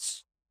 2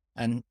 minutes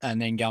and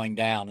then going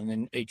down. And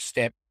then each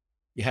step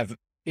you have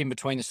in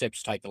between the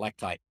steps, take the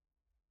lactate.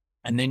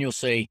 And then you'll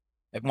see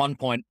at one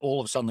point, all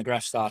of a sudden the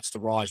graph starts to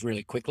rise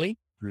really quickly.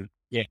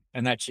 Yeah.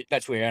 And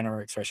that's where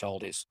anaerobic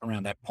threshold is,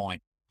 around that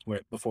point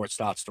before it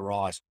starts to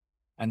rise.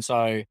 And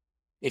so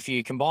if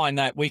you combine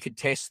that, we could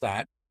test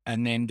that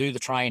and then do the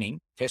training,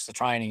 test the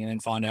training, and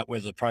then find out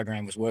whether the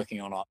program was working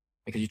or not,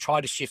 because you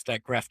try to shift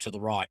that graph to the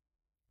right.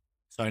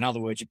 So in other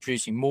words, you're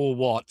producing more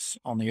watts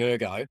on the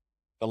ergo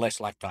for less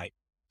lactate.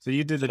 So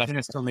you did the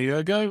test on the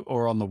ergo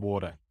or on the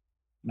water?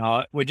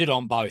 No, we did it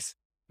on both,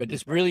 but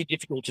it's really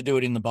difficult to do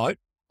it in the boat.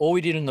 All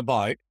we did in the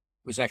boat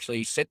was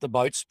actually set the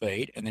boat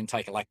speed and then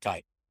take a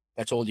lactate.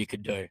 That's all you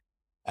could do.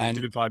 And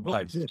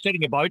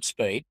setting a boat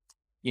speed,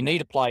 you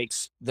need a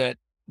place that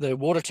the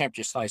water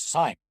temperature stays the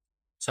same.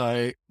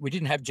 So we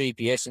didn't have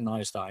GPS in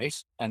those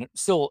days, and it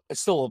still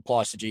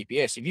applies to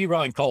GPS. If you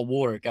row in cold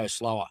water, it goes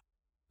slower.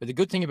 But the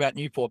good thing about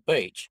Newport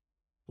Beach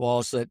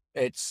was that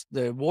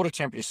the water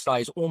temperature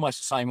stays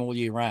almost the same all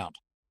year round,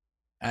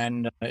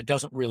 and it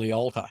doesn't really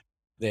alter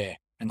there.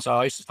 And so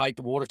I used to take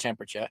the water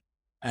temperature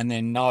and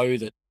then know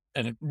that,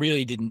 and it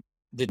really didn't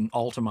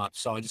alter much.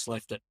 So I just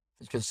left it,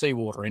 because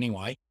seawater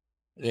anyway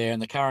there,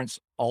 and the currents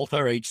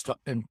alter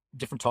in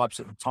different times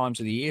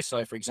of the year.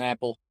 So for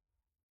example,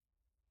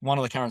 one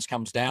of the currents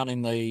comes down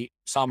in the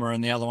summer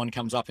and the other one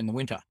comes up in the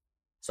winter.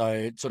 So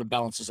it sort of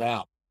balances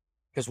out,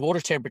 because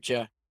water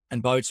temperature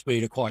and boat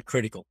speed are quite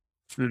critical.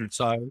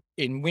 So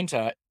in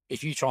winter,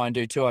 if you try and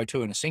do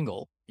 202 in a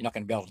single, you're not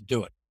going to be able to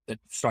do it at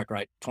stroke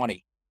rate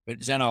 20.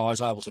 But Zeno, I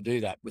was able to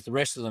do that. With the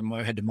rest of them,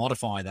 we had to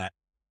modify that.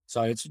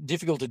 So it's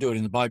difficult to do it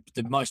in the boat, but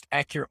the most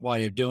accurate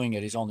way of doing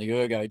it is on the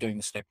ergo, doing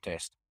the step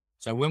test.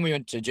 So when we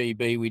went to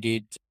GB, we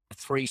did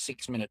 3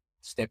 6-minute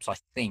steps, I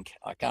think.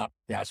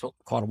 It's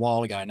quite a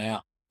while ago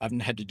now. I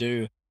haven't had to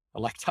do a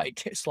lactate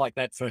test like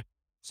that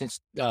since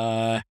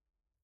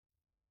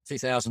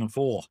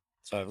 2004.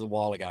 So it was a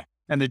while ago.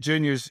 And the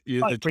junior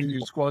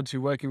squads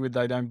you're working with,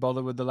 they don't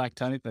bother with the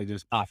lactate. They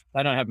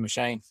don't have a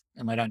machine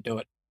and they don't do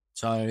it.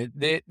 So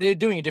they're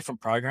doing a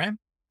different program.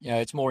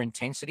 It's more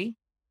intensity.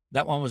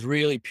 That one was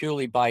really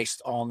purely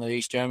based on the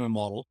East German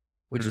model,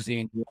 which is the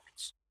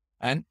endurance.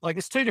 And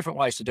there's 2 different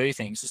ways to do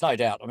things. There's no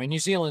doubt. I mean, New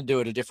Zealand do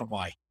it a different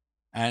way,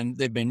 and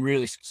they've been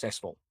really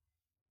successful.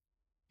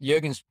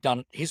 Jurgen's done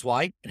it his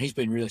way, and he's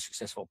been really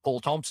successful.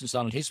 Paul Thompson's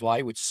done it his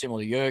way, which is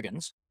similar to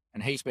Jurgen's,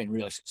 and he's been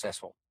really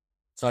successful.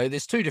 So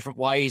there's 2 different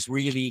ways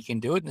really you can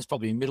do it, and there's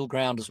probably a middle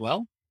ground as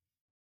well.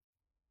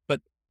 But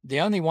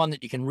the only one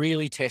that you can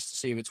really test to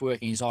see if it's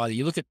working is either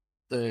you look at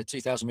the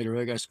 2,000 meter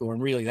ergo score,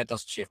 and really that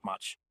doesn't shift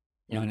much.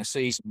 In a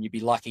season, you'd be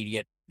lucky to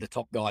get the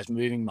top guys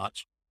moving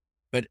much.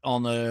 But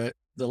on the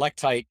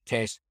lactate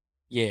test,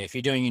 if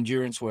you're doing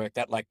endurance work,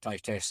 that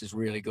lactate test is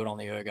really good on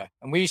the ergo.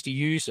 And we used to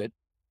use it.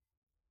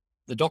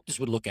 The doctors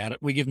would look at it.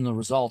 We give them the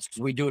results,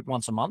 because we do it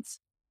once a month,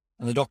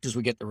 and the doctors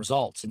would get the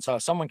results. And so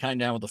if someone came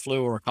down with a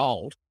flu or a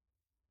cold,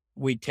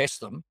 we'd test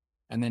them,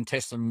 and then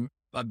test them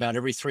about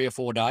every 3 or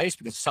 4 days,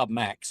 because it's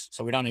sub-max.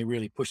 So we'd only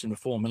really push them to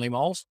 4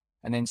 millimoles.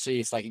 and then see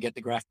if they could get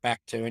the graft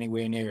back to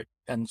anywhere near it.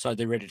 And so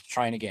they're ready to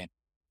train again.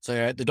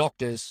 So the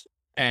doctors,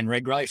 Anne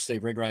Redgrave,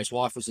 Steve Redgrave's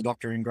wife, was a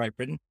doctor in Great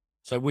Britain.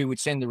 So we would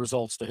send the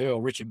results to her,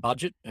 or Richard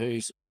Budgett,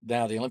 who's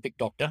now the Olympic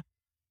doctor.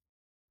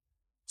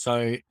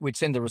 So we'd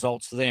send the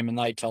results to them and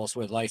they'd tell us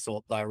whether they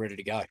thought they were ready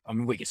to go. I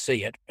mean, we could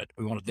see it, but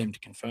we wanted them to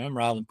confirm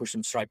rather than push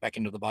them straight back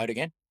into the boat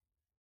again.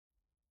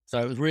 So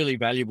it was really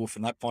valuable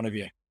from that point of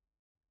view.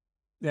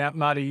 Yeah,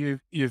 Marty,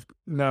 you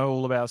know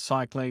all about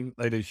cycling.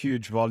 They do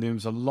huge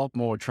volumes, a lot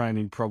more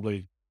training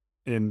probably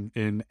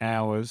in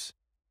hours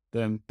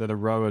than a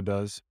rower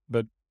does.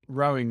 But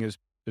rowing is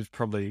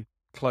probably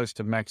close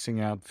to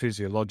maxing out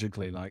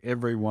physiologically. Like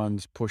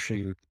everyone's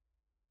pushing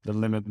the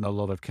limit in a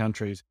lot of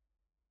countries.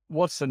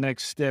 What's the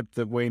next step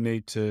that we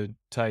need to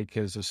take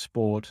as a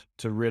sport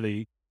to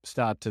really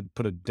start to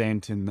put a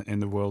dent in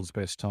the world's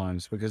best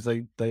times? Because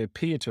they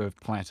appear to have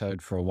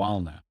plateaued for a while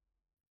now.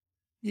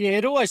 Yeah,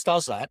 it always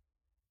does that.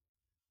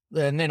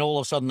 And then all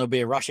of a sudden there'll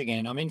be a rush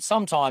again. I mean,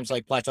 sometimes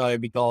they plateau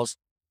because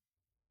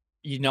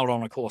you're not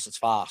on a course that's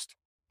fast,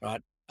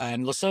 right?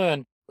 And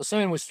Lucerne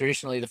was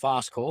traditionally the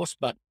fast course,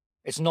 but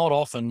it's not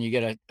often you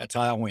get a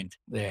tailwind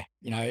there.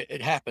 You know,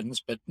 it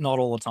happens, but not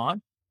all the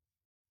time.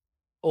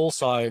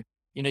 Also,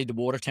 you need the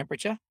water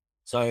temperature.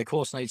 So a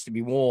course needs to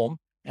be warm,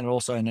 and it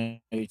also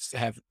needs to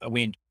have a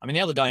wind. I mean,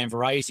 the other day in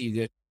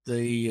Varese,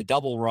 the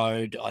double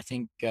rode, I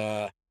think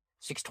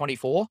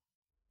 6:24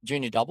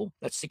 junior double.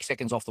 That's 6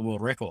 seconds off the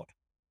world record.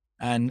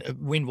 And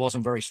wind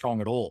wasn't very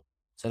strong at all.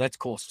 So that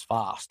course is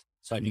fast.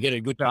 So if you get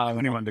a good About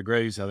 21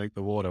 degrees, I think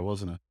the water,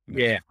 wasn't it?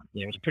 Yeah,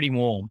 it was pretty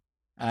warm.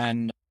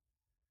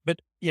 But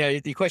yeah,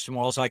 the question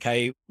was,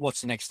 okay,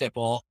 what's the next step?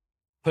 Well,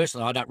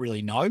 personally, I don't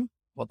really know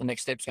what the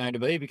next step's going to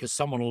be because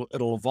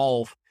it'll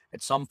evolve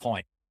at some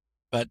point.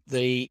 But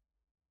the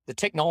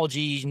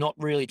technology is not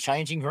really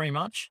changing very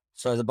much.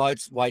 So the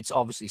boat's weight's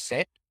obviously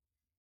set.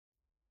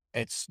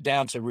 It's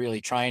down to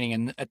really training.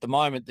 And at the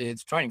moment,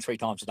 it's training 3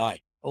 times a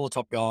day. All the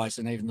top guys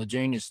and even the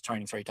juniors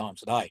training 3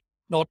 times a day.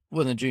 Not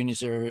when the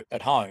juniors are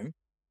at home,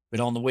 but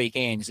on the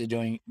weekends, they're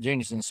doing,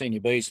 juniors and senior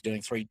Bs are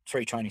doing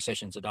three training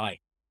sessions a day.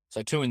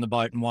 So 2 in the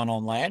boat and 1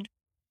 on land.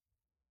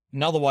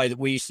 Another way that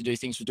we used to do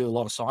things was do a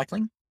lot of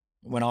cycling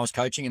when I was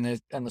coaching,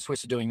 and the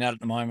Swiss are doing that at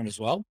the moment as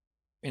well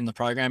in the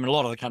program. And a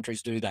lot of the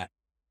countries do that.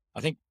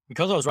 I think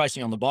because I was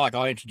racing on the bike,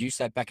 I introduced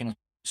that back in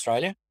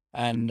Australia,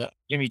 and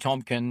Jimmy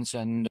Tompkins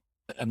and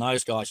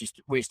those guys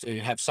we used to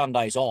have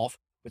Sundays off,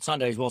 but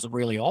Sundays wasn't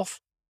really off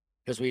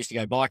because we used to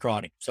go bike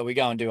riding. So we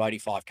go and do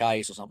 85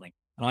 Ks or something.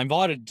 And I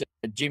invited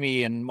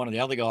Jimmy and one of the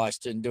other guys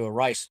to do a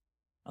race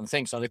on the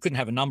thing. So they couldn't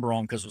have a number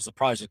on because it was the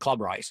pros of club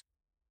race.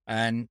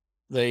 And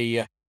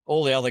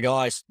all the other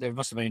guys, there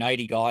must have been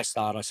 80 guys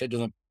start. I said to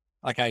them,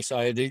 okay,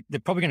 so they're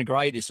probably going to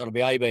grade this. It'll be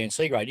A, B, and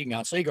C grade. You can go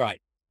and C grade.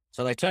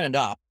 So they turned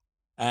up,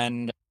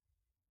 and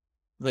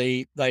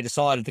the club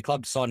decided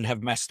to have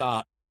a mass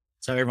start.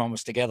 So everyone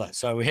was together.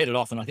 So we headed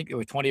off, and I think there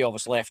were 20 of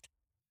us left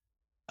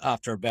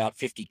after about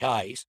 50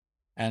 Ks.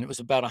 And it was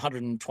about a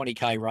 120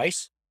 K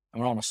race,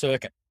 and we're on a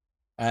circuit.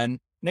 And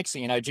next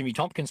thing you know, Jimmy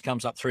Tompkins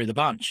comes up through the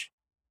bunch,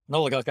 and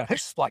all the guys go,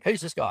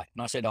 who's this guy?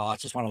 And I said, oh,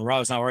 it's just one of the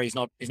rowers. No worries,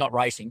 he's not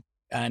racing.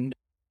 And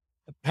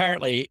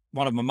apparently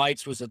one of my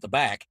mates was at the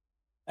back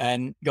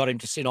and got him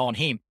to sit on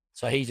him.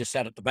 So he just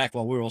sat at the back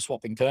while we were all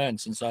swapping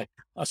turns. And so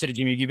I said to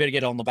Jimmy, you better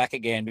get on the back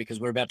again because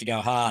we're about to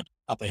go hard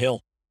up a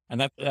hill.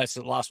 And that's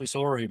the last we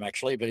saw of him,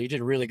 actually, but he did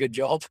a really good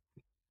job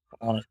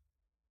on it.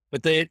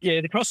 But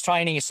the cross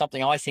training is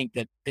something I think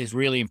that is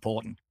really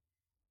important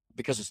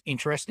because it's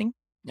interesting.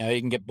 You know,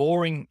 you can get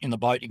boring in the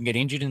boat, you can get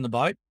injured in the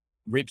boat.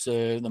 Ribs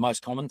are the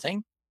most common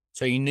thing.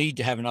 So you need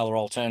to have another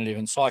alternative.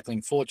 And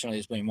cycling, fortunately,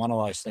 has been one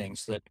of those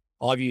things that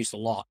I've used a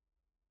lot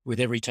with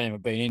every team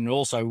I've been in. And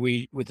also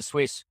with the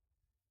Swiss,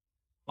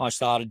 I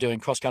started doing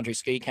cross-country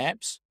ski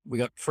camps. We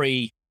got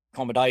free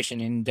accommodation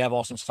in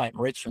Davos and St.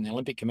 Moritz from the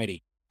Olympic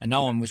Committee, and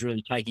no one was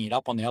really taking it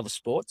up on the other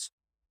sports.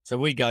 So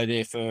we'd go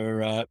there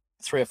for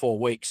 3 or 4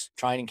 weeks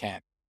training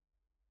camp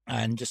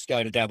and just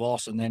go to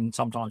Davos and then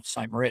sometimes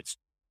St. Moritz.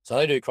 So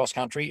they do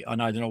cross-country. I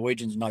know the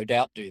Norwegians no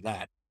doubt do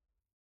that.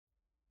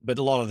 But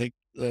a lot of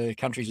the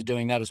countries are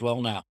doing that as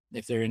well now,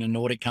 if they're in a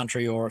Nordic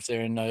country or if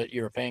they're in a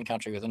European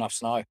country with enough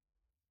snow.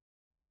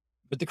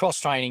 But the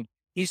cross-training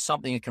is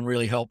something that can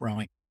really help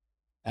rowing.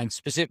 And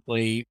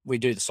specifically, we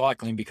do the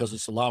cycling because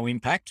it's a low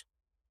impact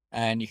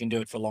and you can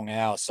do it for long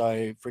hours.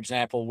 So, for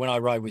example, when I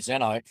rode with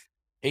Zeno,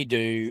 he'd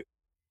do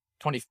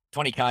 20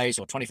 Ks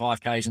or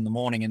 25 Ks in the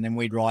morning, and then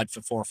we'd ride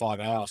for 4 or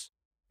 5 hours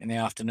in the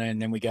afternoon.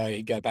 Then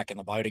he'd go back in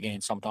the boat again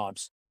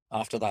sometimes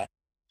after that.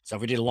 So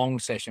if we did a long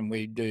session,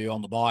 we'd do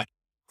on the bike.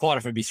 Quite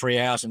often it'd be 3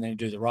 hours and then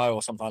do the row,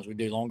 or sometimes we'd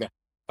do longer.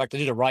 In fact, we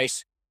did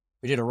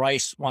a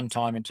race one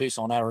time in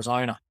Tucson,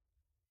 Arizona.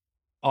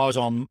 I was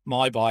on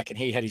my bike and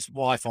he had his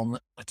wife on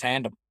a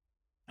tandem,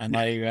 and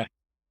they,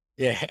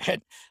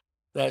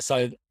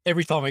 so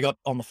every time we got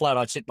on the flat,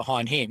 I'd sit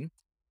behind him,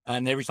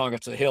 and every time I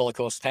got to the hill, of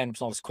course, the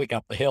tandem's not as quick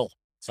up the hill.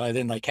 So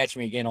then they catch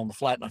me again on the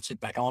flat and I'd sit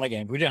back on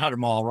again. We did a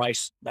 100-mile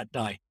race that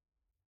day.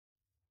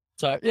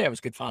 So yeah, it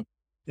was good fun.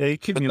 Yeah, you're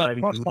But that accumulating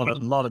a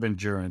cross-training, lot of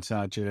endurance,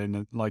 aren't you?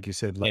 And like you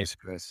said, yeah, low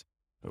stress,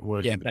 but yeah,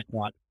 working. that's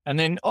right. And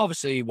then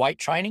obviously weight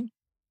training.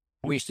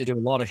 Mm. We used to do a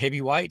lot of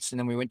heavy weights, and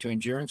then we went to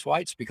endurance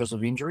weights because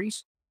of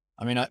injuries.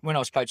 I mean, when I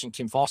was coaching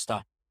Tim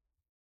Foster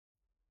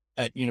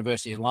at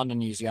University of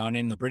London years ago, and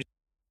in the British,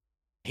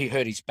 he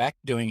hurt his back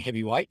doing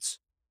heavy weights.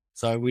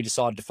 So we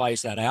decided to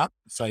phase that out.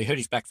 So he hurt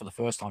his back for the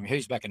first time. He hurt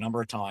his back a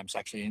number of times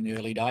actually in the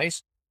early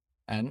days.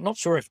 And not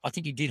sure I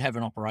think he did have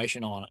an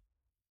operation on it,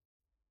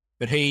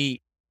 but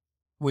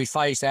we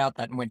phased out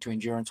that and went to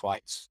endurance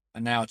weights.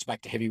 And now it's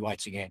back to heavy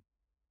weights again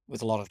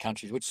with a lot of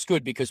countries, which is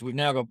good because we've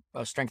now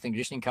got strength and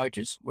conditioning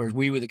coaches, whereas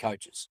we were the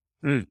coaches.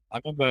 Mm.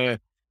 I remember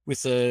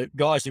with the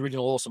guys, the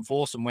original Awesome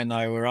Foursome, when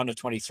they were under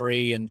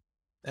 23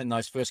 and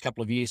those first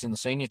couple of years in the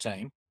senior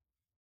team,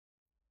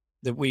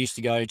 that we used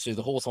to go to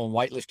the Hawthorn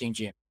weightlifting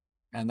gym.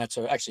 And that's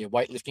actually a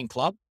weightlifting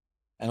club,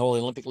 and all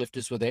the Olympic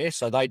lifters were there.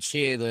 So they'd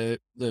share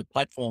the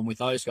platform with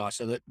those guys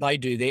so that they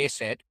do their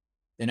set.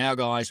 Then our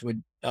guys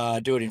would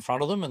do it in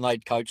front of them and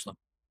they'd coach them.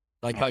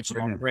 They coached them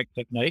on brilliant. correct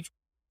technique.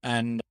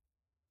 And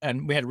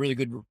we had a really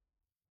good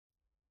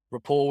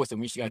rapport with them.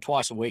 We used to go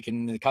twice a week,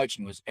 and the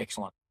coaching was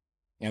excellent,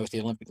 with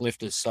the Olympic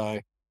lifters. So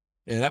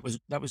yeah,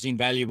 that was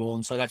invaluable.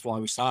 And so that's why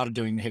we started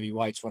doing the heavy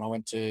weights when I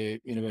went to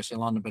University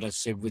of London. But as I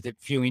said, with a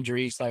few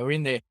injuries, they were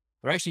in there.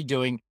 They're actually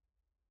doing,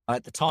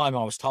 at the time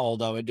I was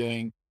told they were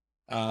doing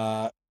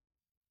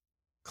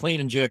clean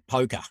and jerk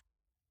poker.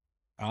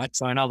 Right.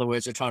 So in other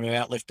words, they're trying to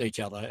outlift each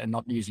other and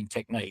not using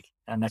technique.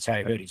 And that's how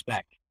he hurt his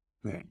back.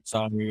 Yeah.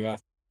 So, and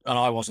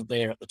I wasn't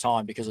there at the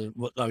time because of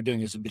what they were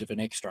doing as a bit of an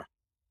extra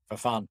for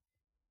fun.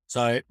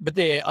 So, but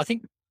there, I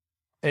think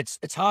it's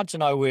hard to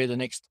know where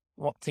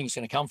what thing's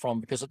going to come from,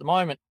 because at the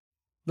moment,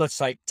 let's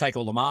say, take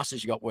all the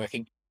masters you got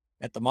working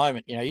at the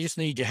moment, you just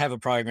need to have a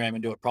program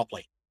and do it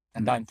properly,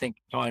 and don't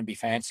try and be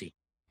fancy.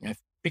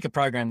 Pick a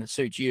program that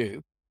suits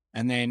you,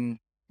 and then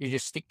you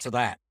just stick to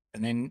that.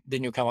 And then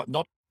you'll come up,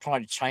 not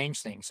trying to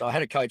change things. So I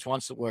had a coach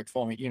once that worked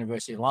for me at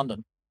University of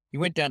London. He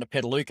went down to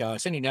Petaluka. I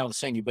sent him down with the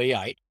senior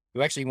B8,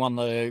 who actually won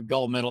the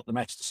gold medal at the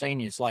match to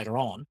seniors later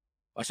on.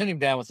 I sent him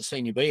down with the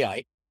senior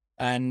B8,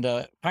 and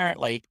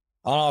apparently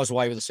I was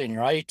away with the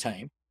senior A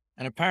team.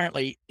 And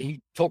apparently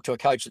he talked to a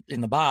coach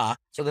in the bar.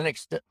 So the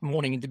next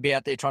morning he'd be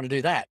out there trying to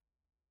do that.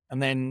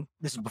 And then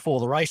this is before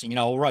the racing,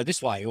 we'll row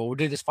this way, or we'll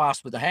do this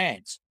fast with the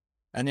hands.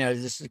 And,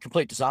 this is a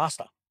complete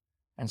disaster.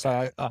 And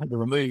so I had to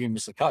remove him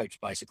as the coach,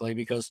 basically,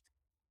 because,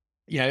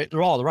 the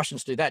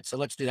Russians do that, so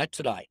let's do that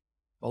today.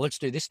 Well, let's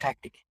do this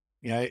tactic.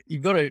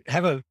 You've got to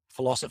have a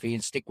philosophy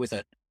and stick with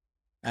it.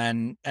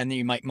 And then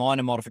you make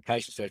minor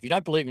modifications to it. If you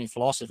don't believe in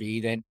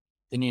philosophy, then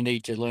you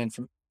need to learn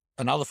from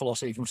another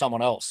philosophy from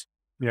someone else.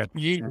 Yeah.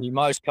 Usually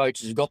most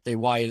coaches have got their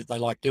way that they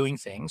like doing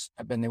things,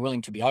 and they're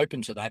willing to be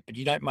open to that, but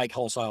you don't make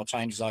wholesale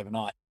changes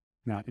overnight.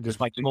 No, you Just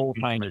make small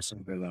changes.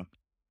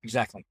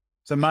 Exactly.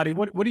 So, Marty,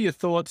 what are your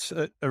thoughts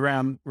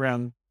around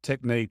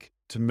technique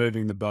to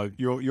moving the boat?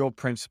 Your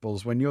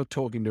principles when you're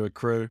talking to a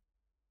crew,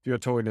 if you're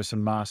talking to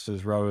some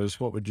masters rowers,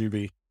 what would you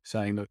be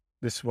saying that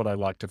this is what I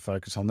like to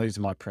focus on? These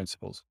are my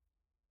principles.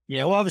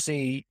 Yeah, well,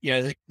 obviously,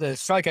 the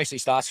stroke actually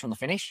starts from the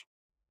finish.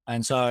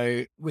 And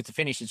so with the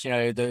finish, it's,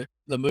 the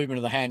movement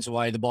of the hands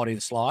away, the body,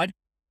 the slide.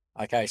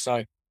 Okay,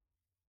 so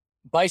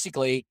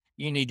basically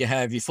you need to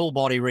have your full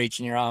body reach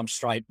and your arms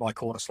straight by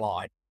quarter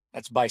slide.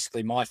 That's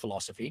basically my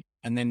philosophy.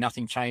 And then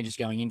nothing changes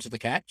going into the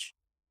catch.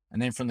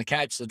 And then from the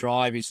catch, the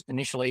drive is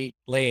initially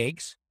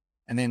legs,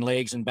 and then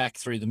legs and back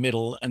through the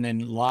middle, and then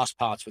last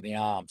parts with the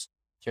arms.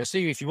 So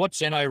see, if you watch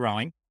Zeno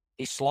rowing,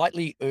 he's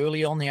slightly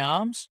early on the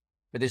arms,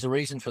 but there's a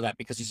reason for that,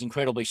 because he's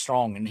incredibly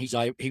strong and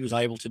he was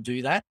able to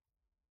do that.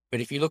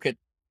 But if you look at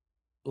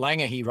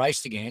Langer, he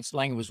raced against,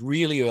 Langer was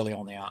really early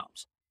on the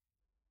arms.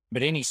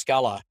 But any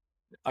sculler,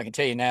 I can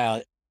tell you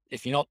now,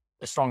 if you're not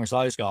as strong as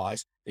those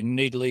guys, then you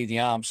need to leave the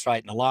arms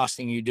straight. And the last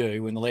thing you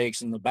do when the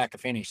legs and the back are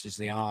finished is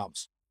the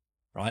arms,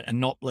 right? And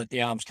not let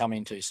the arms come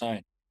in too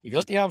soon. If you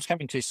let the arms come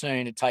in too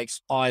soon, it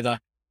takes either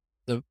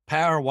the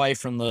power away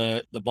from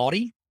the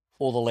body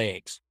or the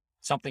legs.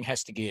 Something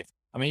has to give.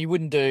 I mean, you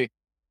wouldn't do,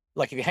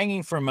 like if you're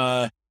hanging from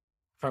a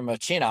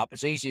chin up,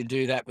 it's easier to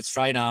do that with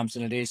straight arms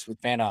than it is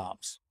with bent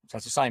arms. So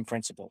it's the same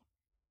principle.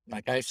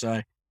 Okay,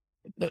 so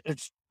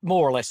it's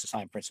more or less the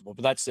same principle,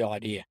 but that's the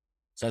idea.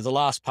 So the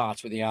last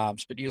part's with the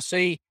arms, but you'll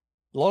see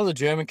a lot of the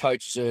German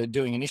coaches are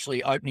doing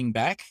initially opening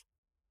back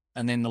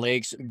and then the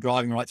legs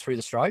driving right through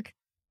the stroke.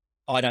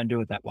 I don't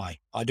do it that way.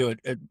 I do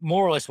it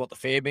more or less what the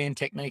Fairbairn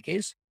technique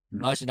is.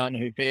 Most who don't know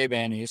who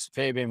Fairbairn is.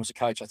 Fairbairn was a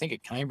coach, I think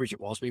at Cambridge it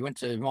was, but he went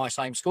to my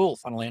same school,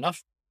 funnily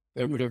enough.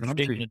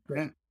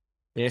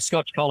 Yeah,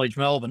 Scotch College,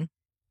 Melbourne.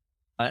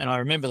 And I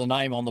remember the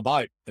name on the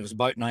boat. There was a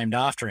boat named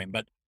after him.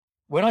 But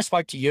when I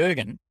spoke to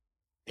Jurgen,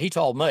 he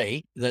told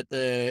me that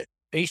the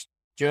East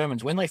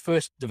Germans, when they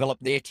first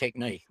developed their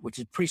technique, which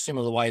is pretty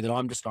similar to the way that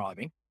I'm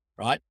describing,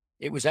 right?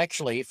 It was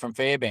actually from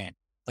Fairbairn.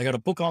 They got a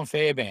book on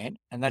Fairbairn,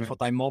 and that's what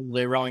they modeled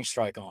their rowing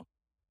stroke on,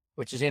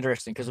 which is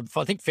interesting because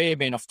I think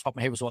Fairbairn off the top of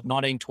my head was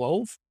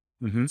 1912,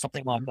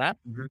 something like that.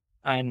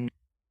 And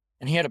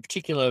and he had a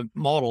particular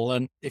model.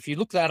 And if you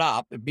look that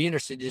up, it'd be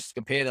interesting just to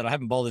compare that. I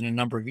haven't bothered in a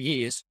number of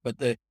years, but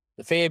the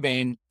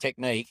Fairbairn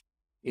technique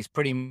is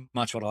pretty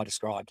much what I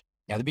described.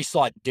 Now, there'd be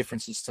slight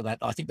differences to that.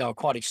 I think they were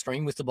quite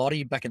extreme with the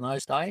body back in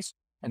those days,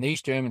 and the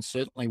East Germans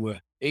certainly were.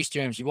 East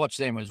Germans, you watch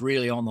them, was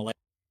really on the leg,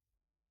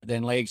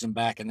 then legs and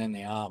back, and then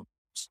the arms.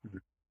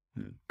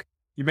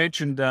 You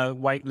mentioned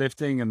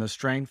weightlifting and the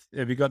strength.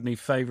 Have you got any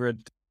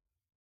favorite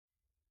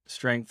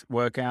strength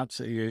workouts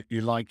that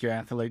you like your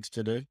athletes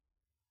to do?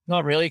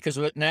 Not really, because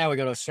now we've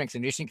got a strength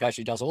and conditioning coach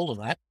who does all of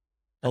that.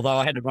 Although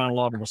I had to run a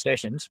lot of the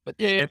sessions, but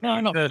yeah, no,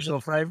 not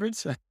personal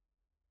favorites.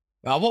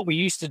 What we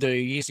used to do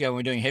years ago when we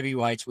were doing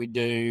heavyweights, we'd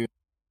do,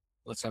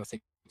 let's have a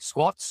think,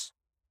 squats,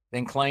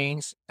 then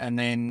cleans, and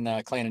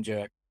then clean and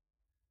jerk,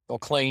 or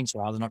cleans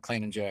rather, not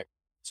clean and jerk.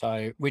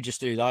 So we just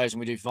do those, and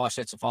we do 5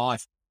 sets of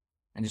 5,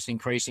 and just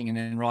increasing, and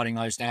then writing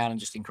those down and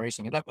just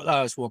increasing it.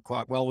 Those work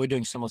quite well. We're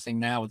doing a similar thing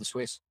now with the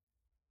Swiss,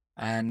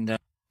 and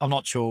I'm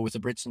not sure with the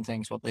Brits and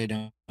things what they're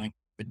doing,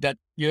 but that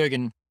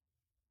Jurgen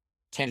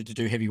tended to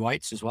do heavy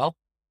weights as well.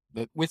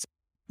 But with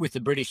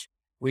the British,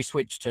 we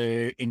switched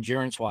to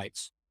endurance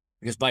weights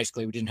because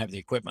basically we didn't have the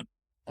equipment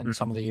and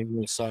some of the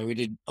areas. So we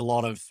did a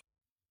lot of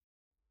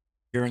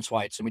endurance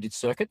weights, and we did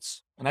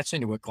circuits, and that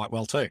seemed to work quite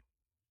well too.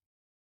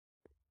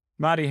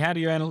 Marty, how do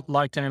you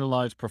like to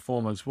analyze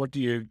performance? What do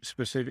you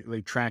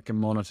specifically track and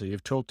monitor?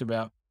 You've talked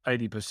about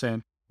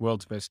 80%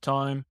 world's best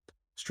time,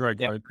 stroke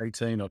rate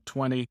 18 or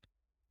 20.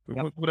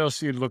 What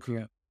else are you looking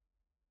at?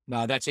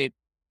 No, that's it.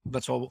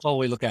 That's all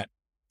we look at.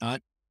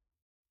 Right?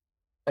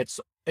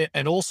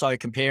 And also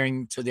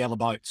comparing to the other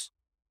boats.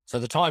 So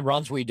the time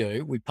runs we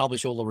do, we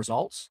publish all the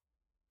results.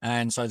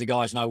 And so the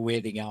guys know where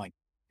they're going.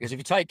 Because if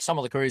you take some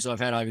of the crews I've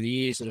had over the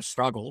years that have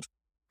struggled,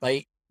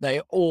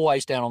 they're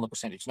always down on the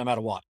percentage, no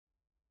matter what.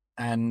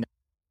 And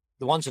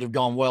the ones that have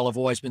gone well have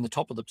always been the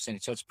top of the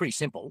percentage. So it's pretty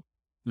simple.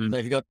 So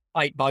if you've got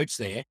 8 boats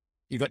there,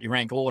 you've got your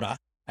rank order.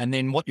 And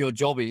then what your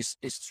job is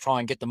to try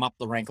and get them up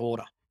the rank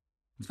order.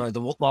 So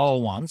the lower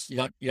ones, you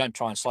don't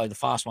try and slow the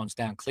fast ones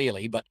down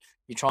clearly, but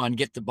you try and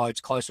get the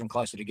boats closer and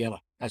closer together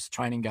as the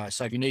training goes.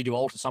 So if you need to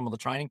alter some of the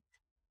training,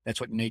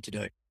 that's what you need to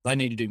do. They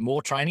need to do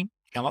more training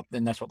to come up,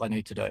 then that's what they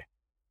need to do.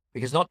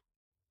 Because not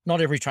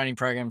every training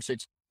program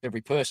suits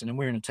every person, and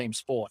we're in a team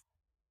sport.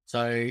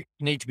 So you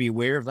need to be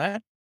aware of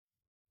that.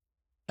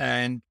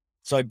 And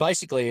so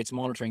basically it's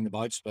monitoring the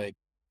boat speed.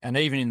 And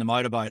even in the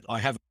motorboat, I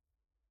have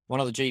one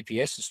of the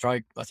GPS, the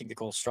stroke, I think they're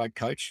called Stroke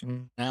Coach.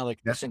 Now they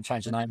can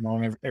change the name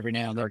on every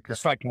now and then. The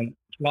Stroke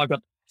Coach.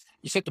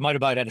 You set the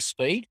motorboat at a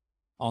speed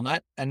on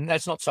that, and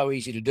that's not so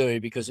easy to do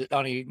because it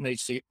only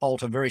needs to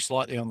alter very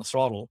slightly on the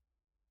throttle,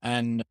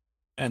 and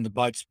the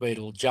boat speed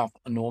will jump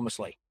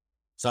enormously.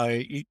 So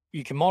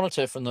you can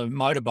monitor from the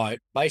motorboat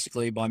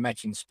basically by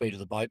matching the speed of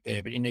the boat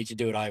there, but you need to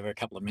do it over a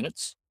couple of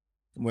minutes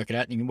and work it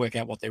out. And you can work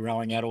out what they're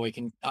rowing at, or you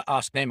can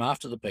ask them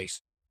after the piece.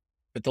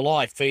 But the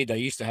live feed they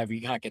used to have,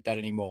 you can't get that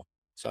anymore.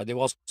 So there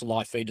was a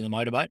live feed in the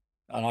motorboat,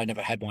 and I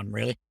never had one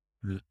really.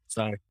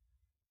 So,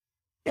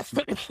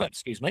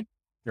 excuse me.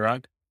 You're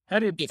right. How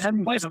do you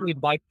basically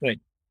boat speed?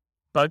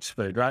 Boat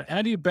speed, right?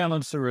 How do you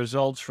balance the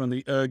results from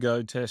the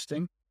ergo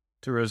testing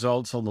to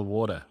results on the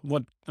water?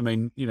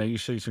 You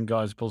see some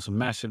guys pull some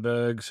massive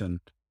ergs and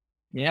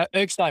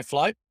ergs don't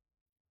float.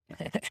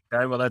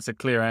 Okay, well that's a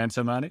clear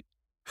answer, Marty.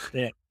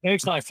 Yeah,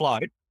 ergs don't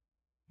float.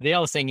 The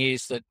other thing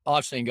is that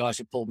I've seen guys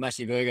who pull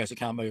massive ergos that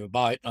can't move a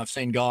boat, and I've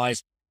seen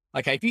guys.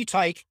 Okay, if you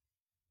take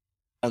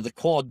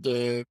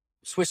the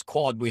Swiss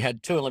quad, we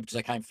had 2 Olympics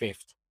that came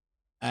 5th,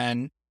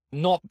 and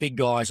not big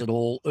guys at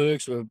all.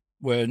 Ergs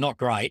were not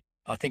great.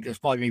 I think there's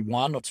probably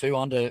 1 or 2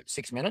 under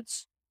 6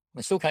 minutes.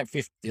 They still came 5th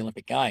at the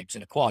Olympic Games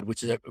in a quad,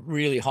 which is a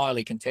really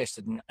highly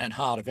contested and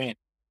hard event.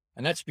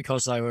 And that's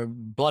because they were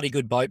bloody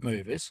good boat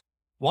movers.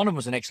 One of them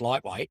was an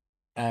ex-lightweight,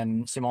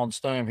 and Simon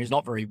Sturm, who's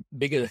not very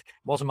bigger,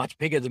 wasn't much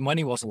bigger than when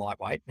he was a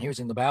lightweight. He was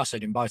in the bow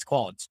seat in both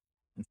quads.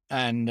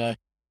 And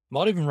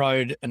might even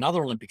rode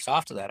another Olympics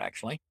after that,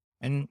 actually.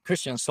 And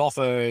Christian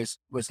Stoffer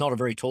was not a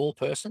very tall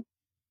person,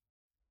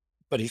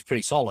 but he's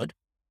pretty solid.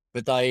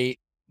 But their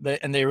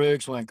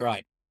ergs weren't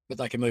great, but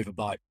they can move a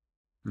boat.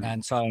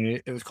 And so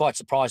it was quite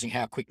surprising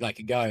how quick they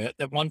could go.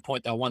 At one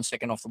point, they were 1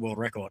 second off the world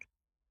record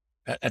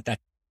at that,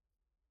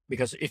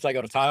 because if they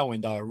got a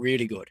tailwind, they were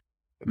really good.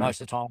 But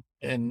most of the time,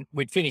 and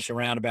we'd finish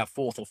around about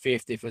 4th or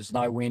 5th if there's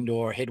no wind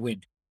or a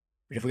headwind.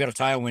 But if we got a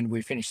tailwind,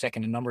 we finished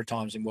second a number of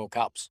times in World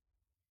Cups.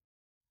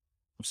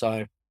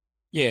 So,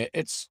 yeah,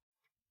 it's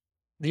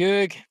the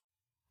erg.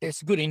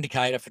 It's a good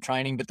indicator for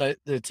training, but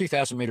the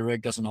 2,000 meter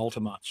erg doesn't alter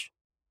much.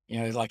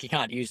 Like you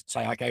can't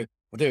say, okay,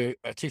 we'll do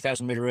a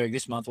 2,000 meter erg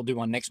this month. We'll do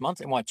one next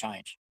month. It might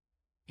change.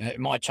 It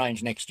might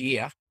change next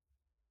year,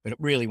 but it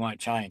really won't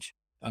change.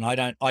 And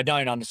I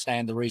don't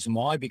understand the reason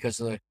why, because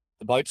the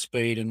boat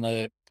speed and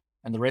the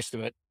rest of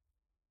it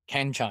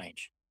can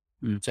change.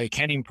 So you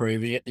can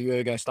improve, yet the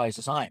ergo stays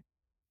the same.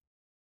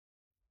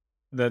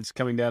 That's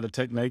coming down to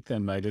technique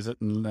then, mate, is it?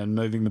 And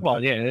moving the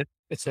boat? Well, yeah,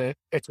 it's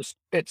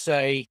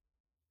a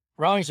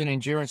rowing's an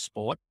endurance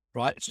sport,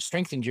 right? It's a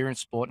strength endurance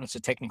sport, and it's a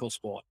technical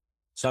sport.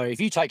 So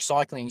if you take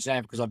cycling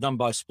example, because I've done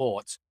both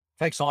sports,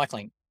 take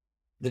cycling,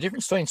 the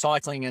difference between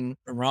cycling and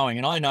rowing,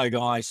 and I know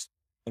guys,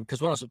 because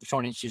when I was at the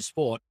Victorian Institute of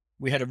Sport,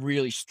 we had a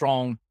really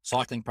strong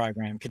cycling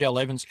program. Cadell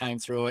Evans came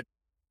through it,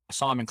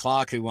 Simon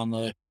Clark, who won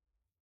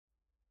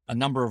a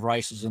number of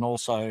races and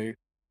also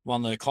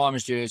won the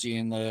Climbers Jersey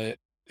in the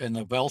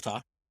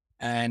Vuelta,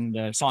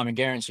 and Simon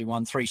Gerrans, who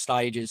won 3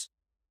 stages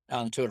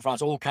on the Tour de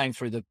France, all came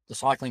through the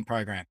cycling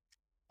program.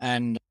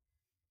 And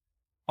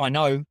I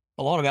know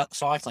a lot about the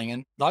cycling,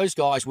 and those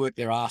guys work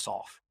their ass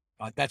off.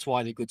 Right? That's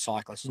why they're good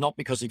cyclists. It's not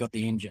because they got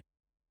the engine.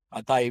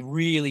 They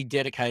really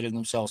dedicated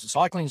themselves. The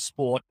cycling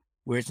sport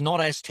where it's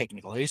not as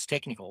technical. It is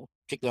technical,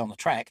 particularly on the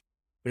track,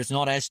 but it's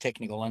not as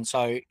technical. And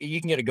so you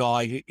can get a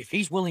guy who, if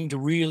he's willing to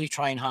really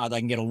train hard, they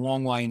can get a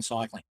long way in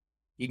cycling.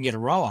 You can get a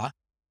rower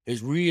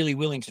who's really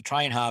willing to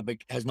train hard, but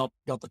has not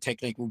got the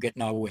technique, will get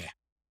nowhere.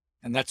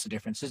 And that's the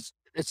difference.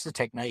 It's the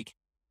technique.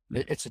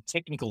 It's a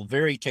technical,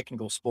 very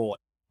technical sport.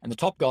 And the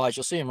top guys,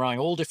 you'll see them rowing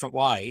all different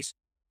ways.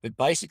 But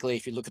basically,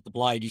 if you look at the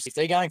blade, you see if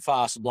they're going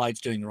fast, the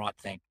blade's doing the right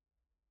thing.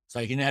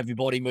 So you can have your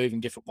body moving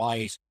different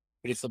ways.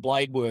 But if the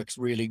blade works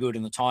really good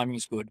and the timing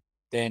is good,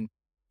 then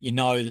you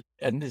know,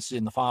 and this is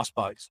in the fast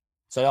boats.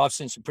 So I've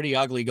seen some pretty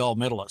ugly gold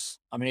medalists.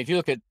 I mean, if you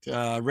look at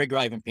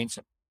Redgrave and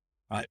Pinsent,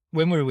 right?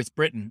 When we were with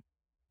Britain,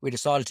 we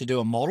decided to do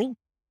a model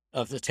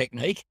of the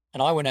technique,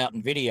 and I went out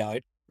and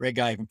videoed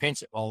Redgrave and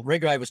Pinsent. Well,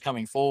 Redgrave was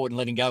coming forward and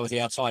letting go with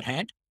the outside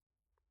hand.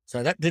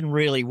 So that didn't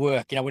really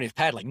work, when he was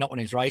paddling, not when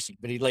he was racing,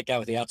 but he'd let go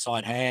with the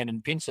outside hand,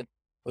 and Pinsent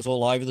was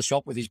all over the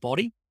shop with his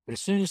body. But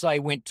as soon as they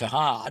went to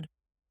hard,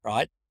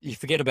 right, you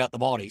forget about the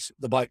bodies.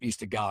 The boat used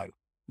to go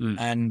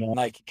and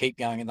they could keep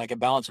going and they could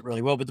balance it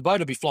really well, but the boat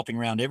would be flopping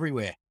around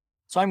everywhere.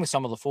 Same with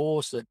some of the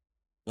fours that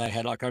they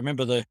had. Like I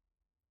remember the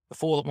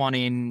four that won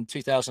in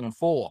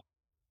 2004.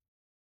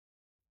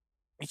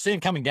 You'd see them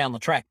coming down the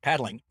track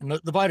paddling, and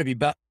the boat would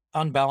be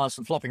unbalanced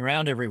and flopping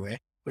around everywhere.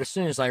 But as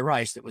soon as they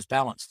raced, it was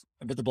balanced.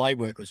 But the blade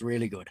work was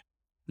really good.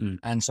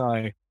 And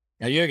so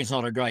now Jurgen's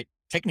not a great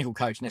technical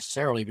coach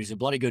necessarily, but he's a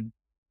bloody good.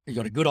 He's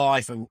got a good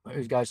eye for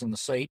who goes in the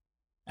seat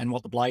and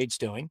what the blade's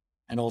doing,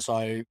 and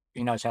also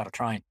he knows how to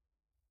train.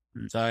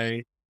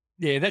 So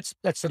yeah, that's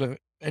sort of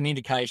an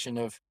indication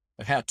of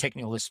how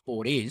technical this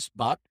sport is.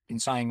 But in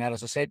saying that,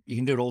 as I said, you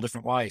can do it all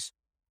different ways.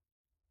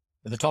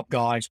 But the top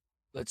guys,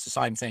 it's the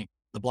same thing.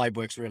 The blade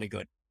works really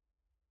good.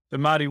 So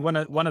Marty, one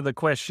of the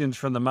questions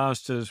from the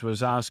Masters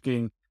was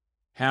asking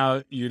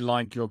how you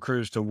like your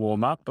crews to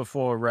warm up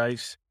before a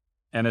race,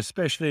 and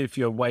especially if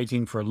you're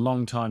waiting for a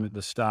long time at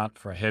the start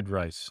for a head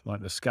race,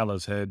 like the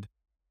Sculler's Head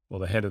or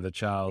the Head of the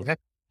Child. Okay.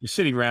 You're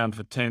sitting around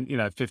for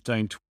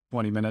 15,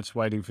 20 minutes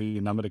waiting for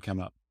your number to come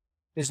up.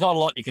 There's not a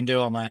lot you can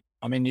do on that.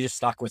 I mean, you're just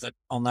stuck with it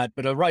on that.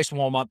 But a race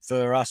warm-up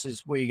for us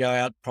is we go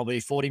out probably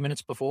 40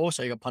 minutes before,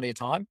 so you got plenty of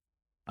time,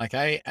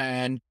 okay?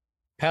 And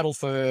paddle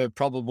for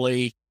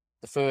probably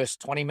the first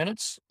 20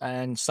 minutes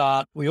and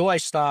we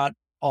always start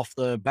off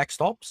the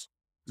backstops.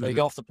 So you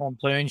go off the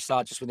pontoon, you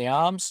start just with the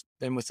arms,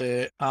 then with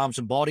the arms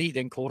and body,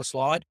 then quarter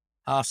slide,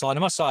 half slide. I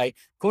must say,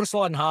 quarter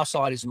slide and half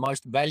slide is the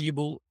most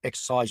valuable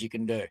exercise you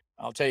can do.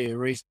 I'll tell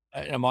you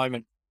in a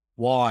moment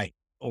why,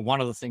 or one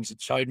of the things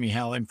that showed me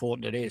how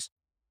important it is.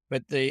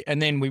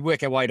 And then we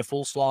work our way to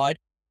full slide,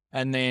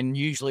 and then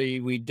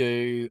usually we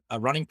do a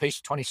running piece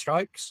of 20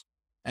 strokes,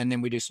 and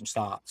then we do some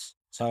starts.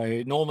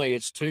 So normally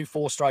it's 2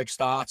 4-stroke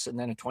starts and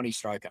then a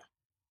 20-stroker,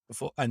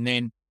 and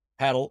then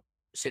paddle,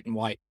 sit and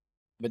wait.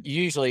 But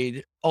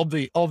usually,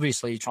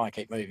 obviously, you try and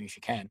keep moving if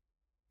you can.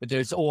 But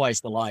there's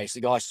always delays.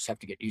 The guys just have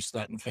to get used to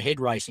that. And for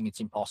head racing, it's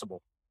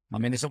impossible. I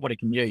mean, there's not what it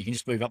can do. You can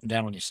just move up and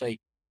down on your seat.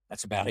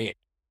 That's about it.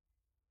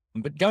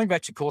 But going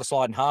back to quarter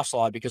slide and half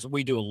slide, because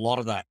we do a lot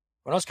of that.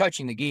 When I was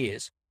coaching the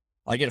gears,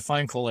 I get a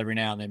phone call every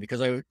now and then because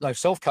they've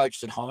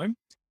self-coached at home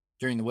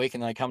during the week,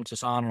 and they come to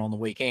Sarnia on the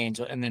weekends,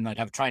 and then they'd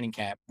have a training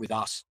camp with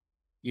us,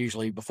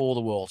 usually before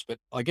the Worlds. But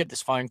I get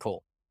this phone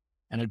call,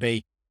 and it'd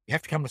be, you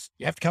have to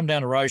come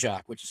down to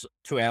Rojark, which is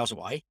 2 hours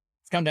away.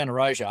 Come down to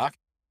Rojark.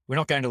 We're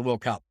not going to the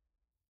World Cup.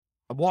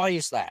 Why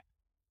is that?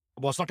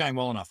 Well, it's not going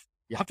well enough.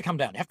 You have to come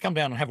down. You have to come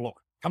down and have a look.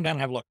 Come down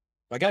and have a look.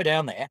 So I go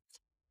down there,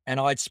 and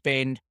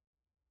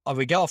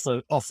we'd go off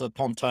the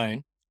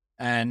pontoon,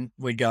 and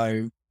we'd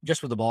go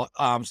just with the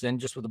arms, then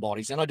just with the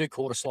bodies. Then I do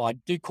quarter slide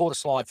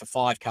for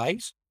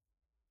 5Ks,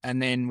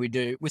 and then we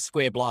do with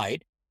square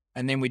blade,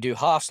 and then we do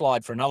half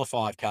slide for another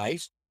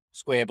 5Ks,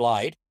 square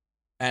blade,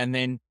 and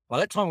then by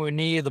that time we were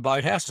near the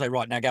boathouse. I say,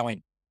 right, now go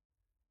in.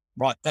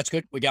 Right, that's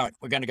good. We're going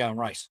to go and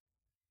race.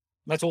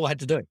 That's all I had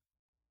to do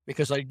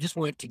because they just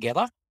weren't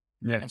together.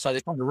 Yeah. And so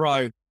they're trying to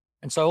row.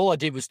 And so all I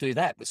did was do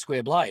that with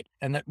square blade,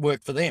 and that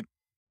worked for them.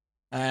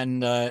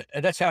 And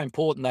that's how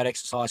important that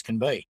exercise can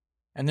be.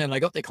 And then they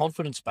got their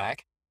confidence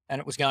back, and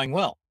it was going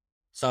well.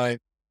 So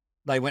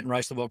they went and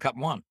raced the World Cup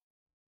and won.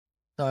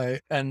 So,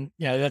 and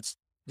that's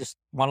just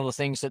one of the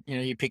things that,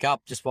 you pick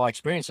up just by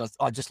experience.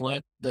 I just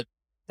learned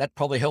that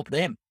probably helped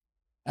them.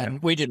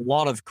 And we did a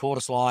lot of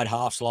quarter slide,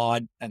 half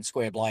slide, and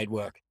square blade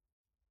work.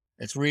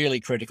 It's really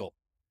critical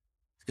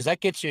because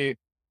that gets you,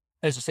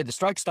 as I said, the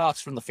stroke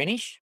starts from the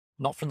finish,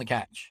 not from the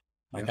catch.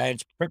 Okay.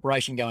 It's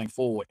preparation going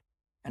forward.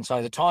 And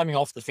so the timing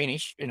off the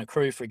finish in a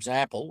crew, for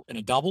example, in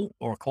a double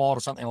or a quad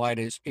or something like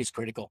that is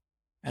critical.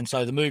 And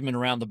so the movement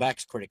around the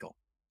back's critical.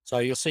 So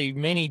you'll see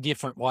many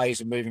different ways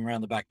of moving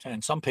around the back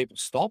turn. Some people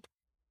stop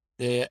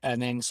there,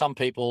 and then some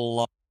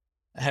people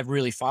have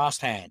really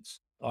fast hands.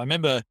 I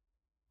remember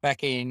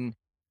back in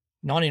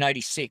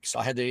 1986,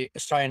 I had the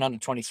Australian under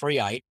 23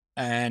 8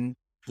 and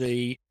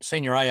the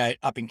senior A8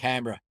 up in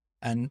Canberra,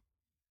 and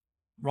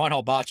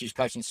Reinhold Barchi was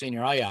coaching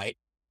senior A8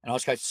 and I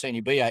was coaching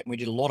senior B8, and we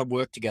did a lot of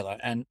work together.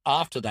 And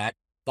after that,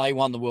 they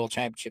won the world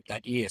championship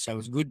that year. So it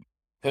was a good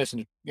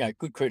person,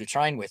 good crew to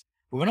train with.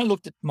 But when I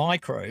looked at my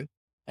crew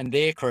and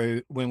their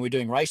crew, when we were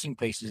doing racing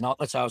pieces, and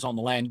let's say I was on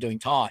the land doing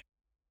time,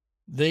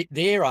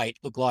 their 8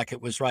 looked like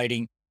it was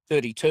rating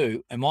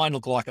 32 and mine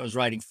looked like it was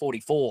rating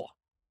 44.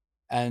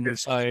 And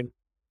Yes.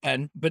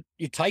 but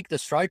you take the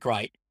stroke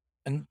rate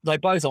and they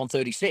both on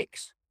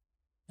 36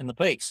 in the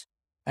piece.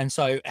 And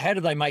so how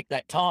do they make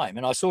that time?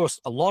 And I saw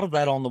a lot of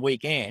that on the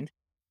weekend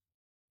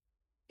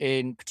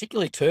in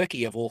particularly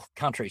Turkey of all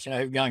countries,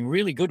 going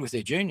really good with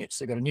their juniors.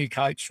 They've got a new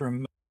coach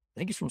from, I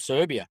think he's from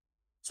Serbia.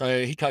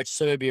 So he coached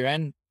Serbia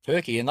and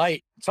Turkey, and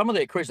some of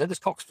their crews, they had this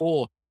Cox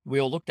 4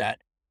 we all looked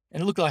at,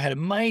 and it looked like they had an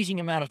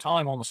amazing amount of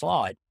time on the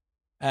slide.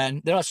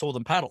 And then I saw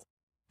them paddle.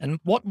 And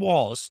what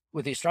was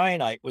with the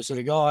Australian 8 was that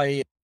a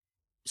guy,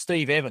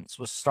 Steve Evans,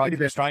 was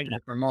striking Australian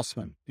 8. From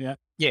Mossman. Yeah.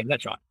 Yeah,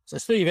 that's right. So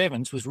Steve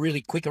Evans was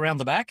really quick around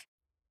the back.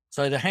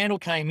 So the handle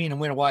came in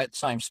and went away at the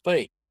same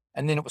speed,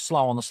 and then it was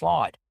slow on the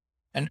slide.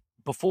 And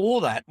before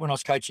that, when I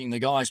was coaching the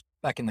guys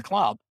back in the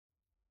club,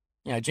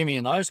 Jimmy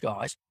and those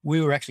guys,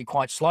 we were actually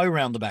quite slow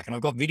around the back, and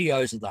I've got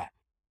videos of that.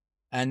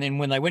 And then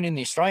when they went in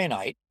the Australian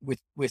 8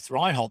 with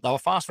Reinhold, they were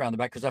fast around the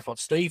back because that's what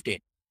Steve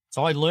did.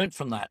 So I learned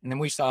from that, and then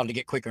we started to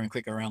get quicker and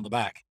quicker around the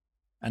back.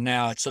 And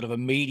now it's sort of a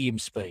medium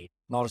speed,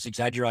 not as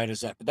exaggerated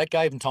as that, but that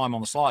gave them time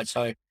on the slide.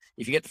 So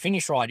if you get the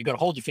finish right, you've got to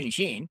hold your finish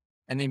in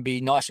and then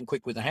be nice and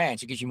quick with the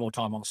hands. It gives you more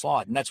time on the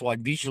slide. And that's why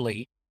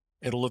visually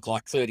it'll look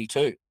like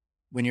 32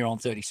 when you're on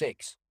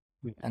 36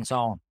 and so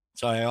on.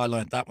 So I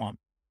learned that one.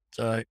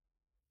 So,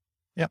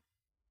 yep.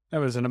 That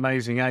was an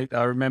amazing 8.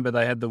 I remember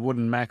they had the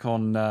wooden Mac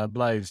on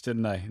blades,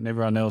 didn't they? And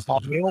everyone else.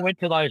 We all went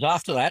to those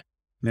after that.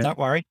 Yeah. Don't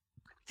worry.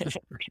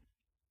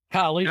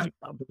 Carly's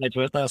blades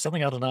worth or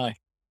something. I don't know.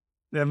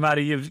 Yeah,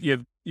 Marty,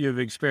 you've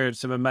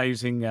experienced some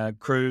amazing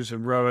crews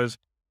and rowers.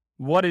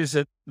 What is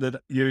it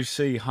that you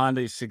see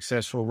highly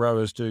successful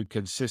rowers do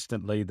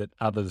consistently that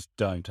others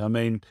don't? I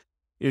mean,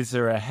 is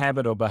there a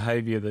habit or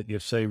behaviour that you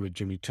see with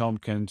Jimmy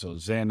Tompkins or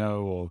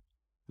Zeno or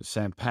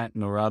Sam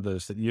Patton or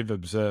others that you've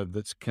observed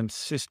that's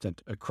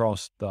consistent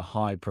across the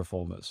high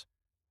performers?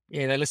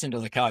 Yeah, they listen to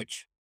the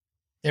coach.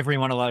 Every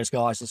one of those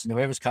guys listen to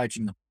whoever's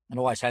coaching them and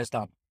always has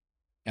done.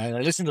 They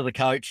listen to the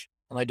coach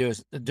and they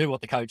do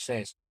what the coach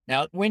says.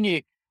 Now, when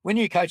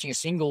you're coaching a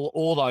single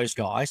or those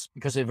guys,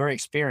 because they're very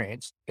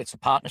experienced, it's a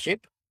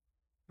partnership,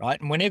 right?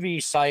 And whenever you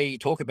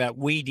talk about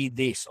we did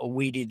this or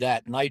we did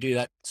that, and they do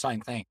that same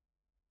thing.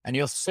 And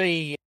you'll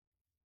see,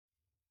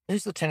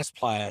 who's the tennis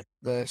player,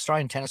 the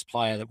Australian tennis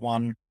player that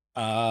won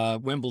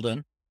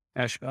Wimbledon?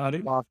 Ash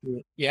Barty?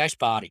 Yeah, Ash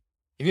Barty.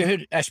 Have you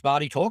heard Ash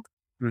Barty talk?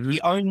 Mm-hmm.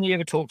 He only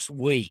ever talks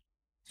we.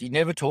 He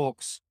never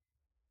talks,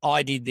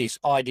 I did this,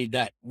 I did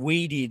that,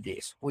 we did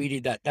this, we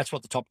did that. That's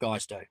what the top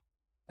guys do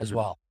as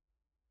well,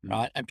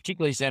 right? And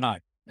particularly Zeno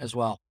as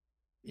well.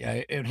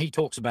 And he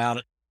talks about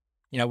it,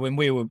 when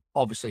we were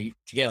obviously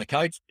together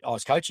I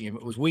was coaching him,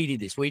 it was we did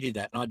this, we did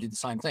that, and I did the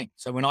same thing.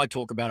 So when I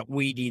talk about it,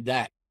 we did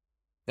that.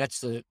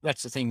 That's the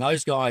thing.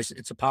 Those guys,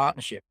 it's a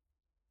partnership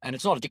and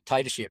it's not a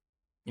dictatorship.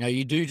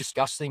 You do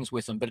discuss things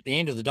with them, but at the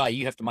end of the day,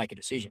 you have to make a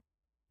decision.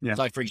 Yeah.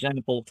 So for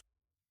example,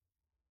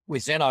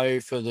 with Zeno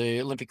for the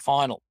Olympic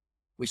final,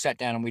 we sat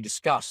down and we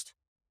discussed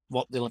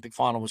what the Olympic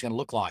final was going to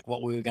look like,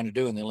 what we were going to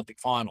do in the Olympic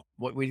final,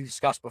 what we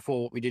discussed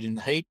before, what we did in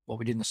the heat, what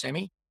we did in the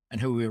semi, and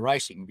who we were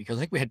racing, because I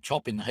think we had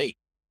Chop in the heat.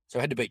 So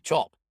we had to beat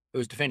Chop, who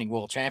was defending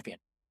world champion.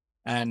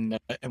 And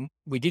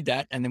we did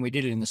that, and then we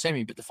did it in the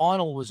semi. But the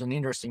final was an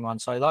interesting one.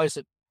 So those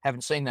that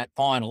haven't seen that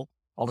final,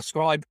 I'll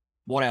describe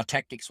what our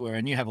tactics were,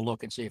 and you have a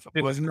look and see if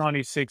it was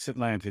 96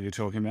 Atlanta you're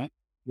talking about.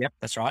 Yep,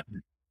 that's right.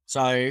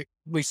 So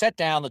we sat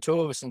down, the two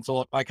of us, and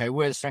thought, okay,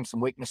 where are the strengths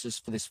and weaknesses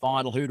for this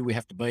final? Who do we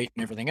have to beat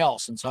and everything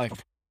else? And so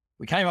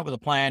we came up with a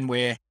plan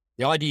where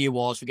the idea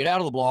was we get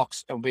out of the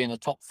blocks and we'll be in the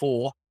top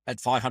 4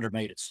 at 500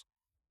 meters,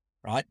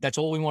 right? That's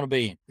all we want to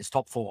be in, is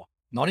top 4,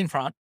 not in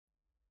front,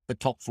 but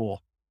top 4.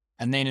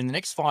 And then in the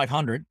next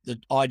 500, the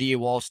idea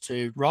was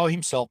to row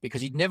himself,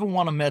 because he'd never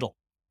won a medal,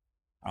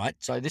 right?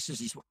 So this is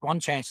his one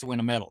chance to win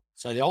a medal.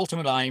 So the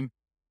ultimate aim,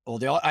 or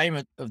the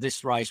aim of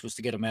this race, was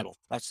to get a medal.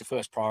 That's the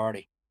first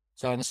priority.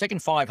 So in the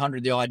second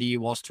 500, the idea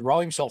was to row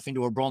himself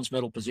into a bronze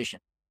medal position.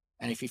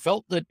 And if he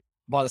felt that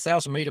by the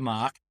 1,000 meter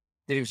mark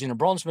that he was in a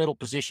bronze medal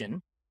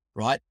position,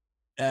 right,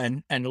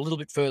 and a little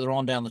bit further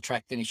on down the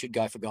track, then he should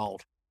go for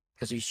gold,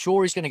 because he's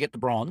sure he's going to get the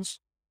bronze,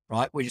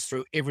 right? We just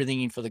threw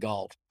everything in for the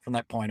gold from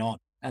that point on.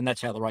 And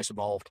that's how the race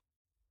evolved.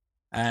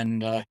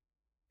 And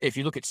if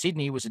you look at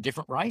Sydney, it was a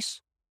different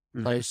race.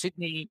 So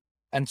Sydney,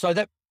 and so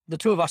that the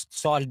two of us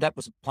decided that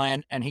was the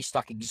plan, and he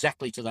stuck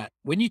exactly to that.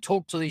 When you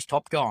talk to these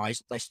top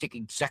guys, they stick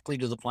exactly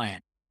to the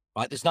plan,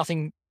 right? There's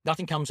nothing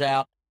comes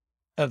out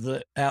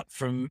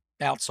from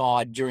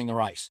outside during the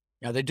race.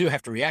 They do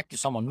have to react if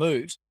someone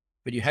moves,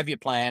 but you have your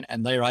plan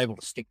and they're able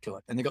to stick to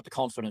it, and they've got the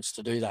confidence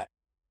to do that.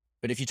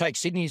 But if you take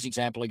Sydney's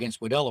example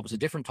against Waddell, it was a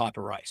different type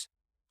of race.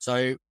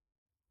 So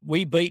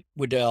we beat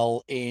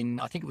Waddell in,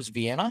 I think it was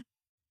Vienna,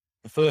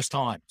 the first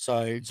time.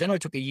 So Zeno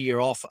took a year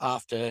off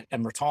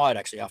and retired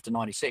actually after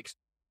 96.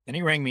 And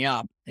he rang me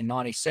up in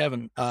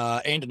 97,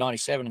 end of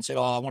 97 and said,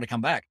 I want to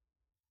come back.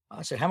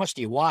 I said, how much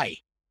do you weigh?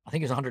 I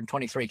think it was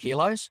 123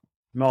 kilos.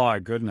 My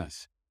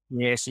goodness.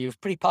 Yeah, so he was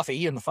pretty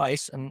puffy in the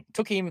face, and it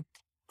took him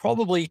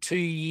probably 2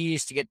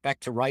 years to get back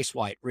to race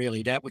weight,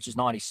 really, which is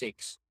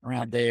 96,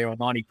 around there, or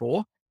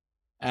 94.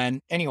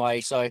 And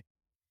anyway, so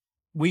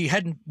he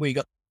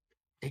got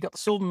the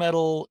silver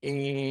medal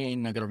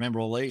in, I've got to remember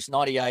all these,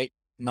 98,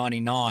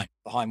 99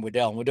 behind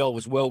Waddell. And Waddell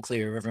was well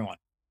clear of everyone.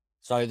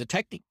 So the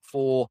tactic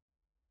for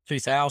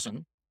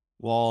 2000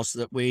 was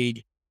that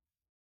we'd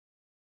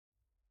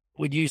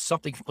use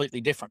something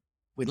completely different.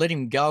 We'd let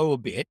him go a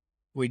bit.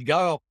 We'd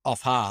go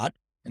off hard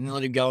and then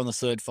let him go in the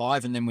third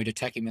 5, and then we'd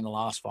attack him in the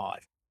last 5.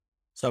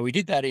 So we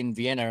did that in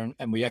Vienna,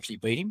 and we actually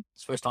beat him.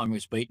 It's the first time he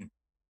was beaten.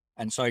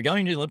 And so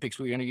going to the Olympics,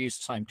 we were going to use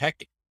the same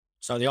tactic.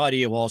 So the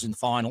idea was in the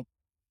final,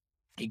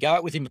 he'd go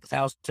out with him at the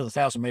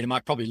 1,000 meter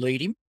mark, probably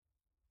lead him,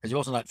 because he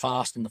wasn't that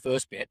fast in the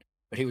first bit,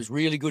 but he was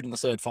really good in the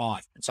third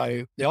 5. And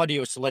so the idea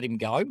was to let him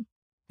go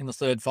in the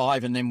third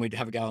 5, and then we'd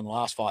have a go in the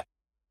last 5.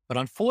 But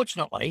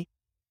unfortunately,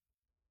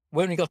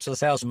 when we got to the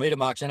 1,000 meter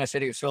mark, then I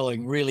said he was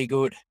feeling really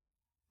good.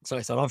 So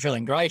I thought, I'm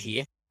feeling great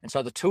here. And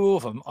so the two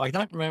of them, I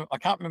can't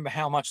remember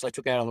how much they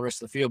took out of the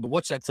rest of the field, but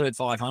what's that third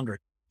 500?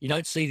 You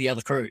don't see the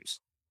other crews,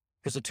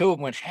 because the two of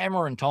them went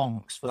hammer and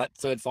tongs for that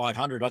third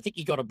 500. I think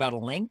he got about a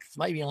length,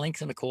 maybe a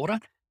length and a quarter.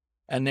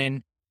 And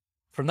then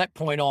from that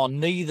point on,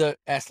 neither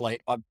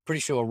athlete, I'm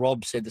pretty sure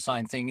Rob said the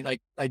same thing.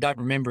 They don't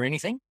remember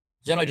anything.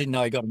 Zeno didn't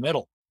know he got a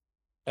medal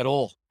at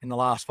all in the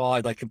last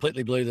 5. They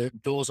completely blew the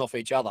doors off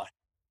each other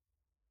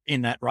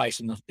in that race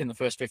in the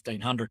first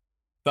 1,500.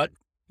 But,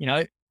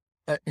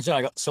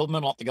 Zeno got the silver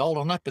medal, not the gold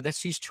on that, but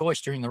that's his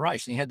choice during the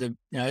race. And he had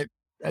to,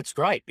 that's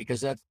great,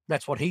 because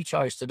that's what he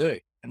chose to do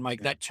and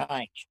make that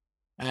change.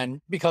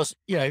 And because,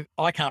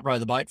 I can't row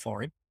the boat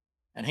for him,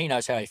 and he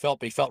knows how he felt,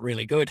 but he felt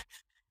really good.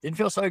 Didn't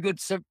feel so good,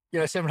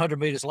 700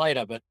 meters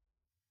later, but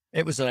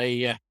it was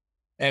a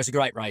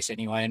great race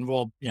anyway. And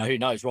Rob, who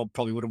knows, Rob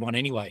probably would have won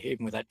anyway,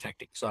 even with that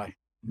tactic. So,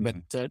 but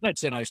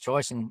that's Zeno's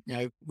choice, and,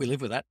 we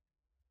live with that.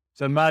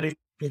 So Marty,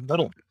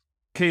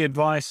 key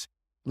advice,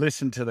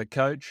 listen to the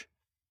coach.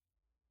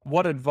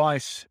 What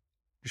advice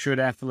should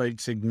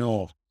athletes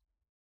ignore?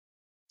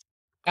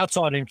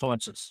 Outside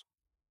influences,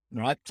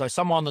 right? So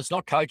someone that's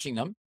not coaching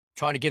them,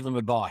 trying to give them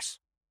advice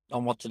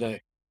on what to do.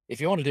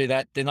 If you want to do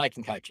that, then they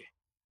can coach you.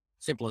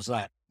 Simple as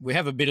that. We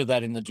have a bit of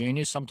that in the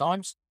juniors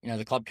sometimes.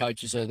 The club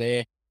coaches are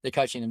there. They're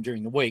coaching them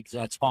during the week, so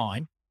that's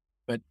fine.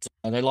 But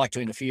they like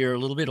to interfere a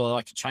little bit, or they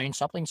like to change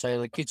something.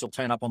 So the kids will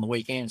turn up on the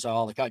weekend and say,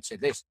 the coach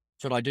said this.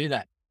 Should I do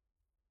that?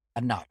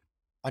 And no,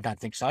 I don't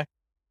think so.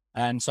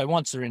 And so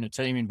once they're in a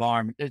team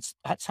environment, it's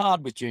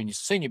hard with juniors.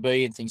 Senior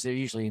B and things, they're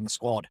usually in the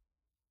squad.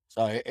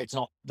 So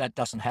that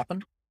doesn't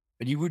happen.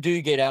 But you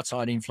do get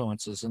outside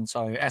influences. And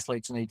so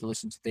athletes need to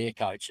listen to their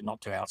coach and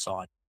not to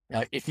outside.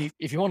 If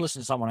you want to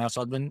listen to someone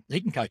outside, then he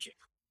can coach you.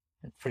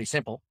 It's pretty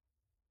simple.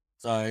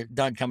 So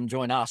don't come and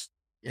join us.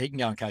 He can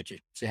go and coach you.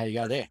 See how you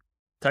go there.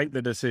 Take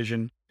the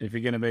decision. If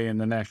you're going to be in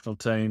the national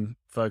team,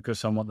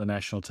 focus on what the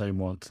national team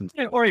wants.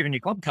 Or even your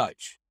club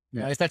coach.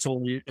 If that's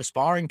all you're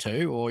aspiring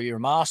to, or you're a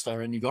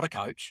master and you've got a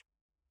coach,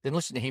 then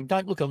listen to him.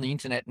 Don't look on the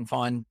internet and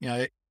find,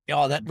 that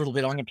little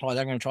bit, I'm going to try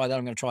that, I'm going to try that,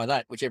 I'm going to try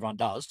that, which everyone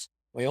does.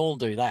 We all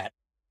do that.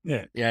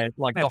 Yeah. Yeah.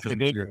 Like Dr.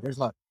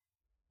 Google.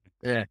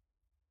 Yeah.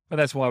 But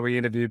that's why we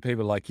interview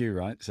people like you,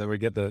 right? So we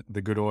get the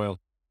good oil.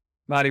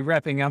 Marty,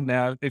 wrapping up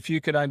now, if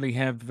you could only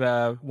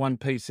have one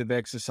piece of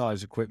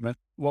exercise equipment,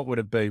 what would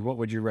it be? What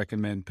would you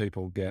recommend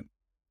people get?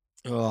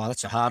 Oh,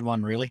 that's a hard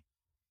one, really.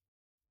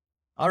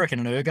 I reckon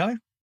an ergo,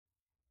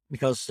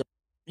 because,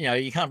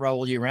 you can't row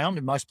all year round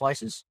in most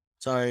places.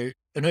 So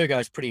an ergo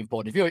is pretty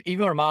important. If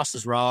you're a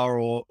masters rower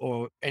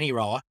or any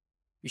rower,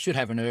 you should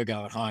have an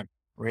ergo at home,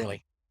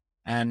 really.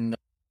 And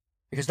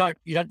because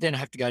you don't then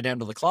have to go down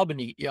to the club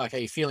and you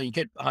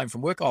get home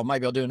from work,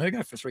 maybe I'll do an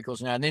ergo for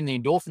 3/4 an hour, and then the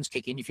endorphins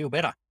kick in, you feel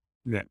better.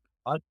 Yeah.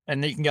 Right?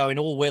 And you can go in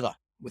all weather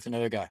with an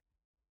ergo.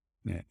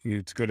 Yeah,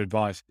 it's good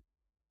advice.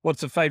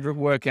 What's a favorite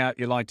workout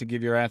you like to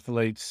give your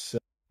athletes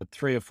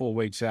 3 or 4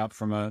 weeks out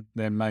from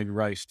their main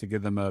race to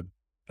give them a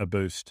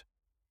boost?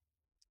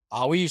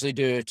 We usually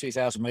do a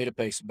 2,000 meter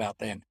piece about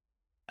then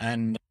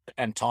and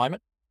time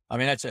it. I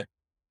mean,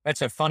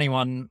 that's a funny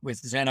one with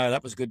Zeno.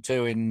 That was good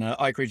too in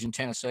Oak Ridge in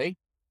Tennessee.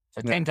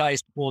 So 10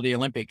 days before the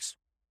Olympics,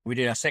 we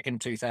did our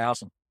second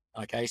 2,000.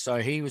 Okay. So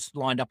he was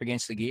lined up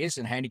against the gears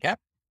in handicap,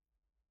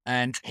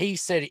 and he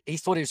said he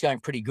thought he was going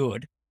pretty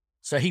good.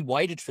 So he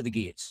waited for the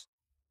gears.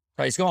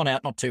 So he's gone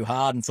out not too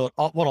hard and thought,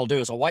 what I'll do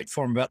is I'll wait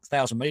for him about the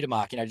 1,000-meter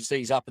mark, just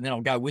ease up and then I'll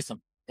go with them,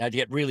 to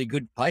get really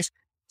good pace.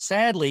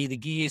 Sadly, the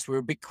gears were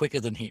a bit quicker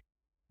than him.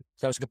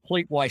 So it's a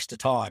complete waste of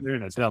time. We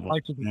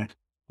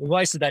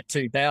wasted that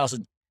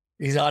 2,000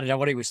 because I don't know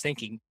what he was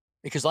thinking,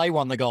 because they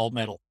won the gold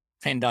medal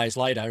 10 days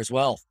later as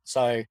well.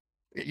 So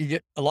you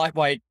get a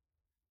lightweight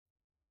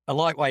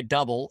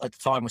double at the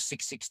time was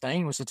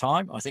 6:16 was the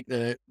time. I think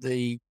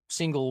the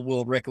single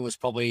world record was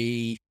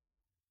probably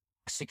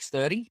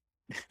 6:30.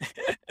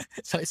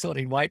 So I thought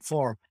he'd wait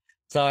for him.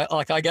 So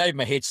I gave him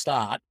a head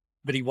start,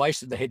 but he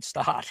wasted the head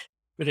start.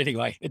 But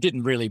anyway, it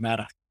didn't really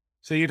matter.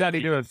 So you'd only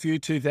do a few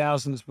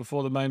 2,000s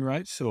before the main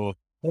race, or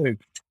two?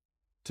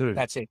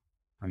 That's it.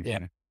 Okay.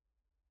 Yeah.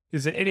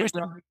 Is there any?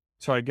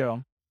 Sorry, go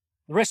on.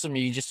 The rest of them,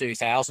 you just do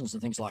thousands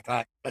and things like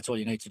that. That's all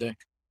you need to do.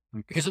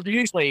 Okay. Because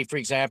usually, for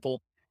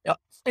example,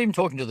 even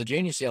talking to the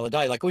juniors the other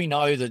day, we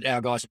know that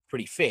our guys are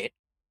pretty fit.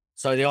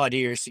 So the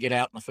idea is to get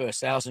out in the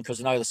first 1,000 because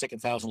they know the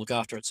second 1,000 will look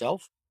after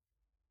itself.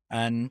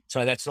 And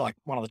so that's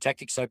one of the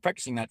tactics. So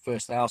practicing that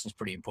first 1,000 is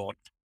pretty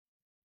important.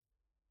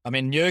 I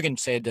mean, Jürgen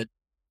said that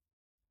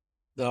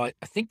I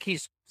think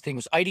his thing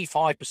was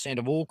 85%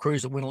 of all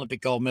crews that win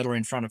Olympic gold medal are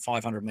in front of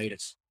 500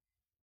 meters.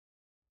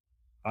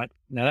 Right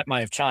now, that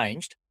may have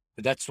changed,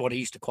 but that's what he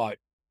used to quote.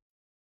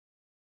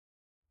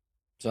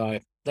 So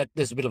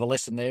there's a bit of a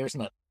lesson there,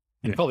 isn't it?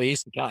 It probably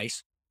is the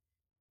case.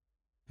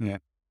 Yeah,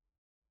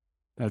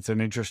 that's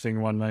an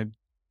interesting one, mate.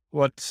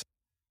 What's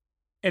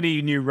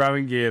any new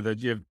rowing gear that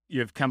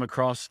you've come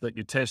across that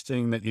you're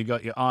testing, that you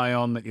got your eye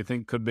on, that you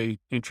think could be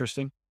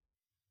interesting?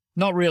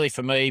 Not really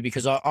for me,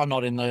 because I'm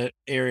not in the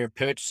area of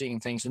purchasing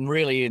things. And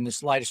really in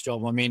this latest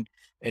job I'm in,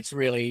 it's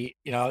really,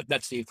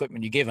 that's the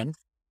equipment you're given.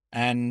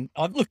 And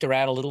I've looked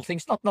around a little,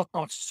 things not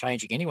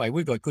changing anyway.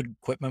 We've got good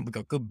equipment. We've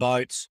got good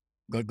boats.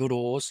 We've got good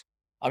oars.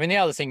 I mean, the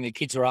other thing the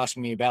kids were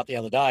asking me about the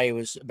other day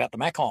was about the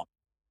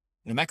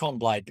Macon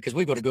blade, because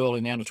we've got a girl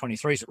in the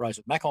under-23s that rows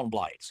with Macon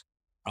blades,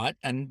 right?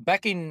 And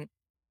back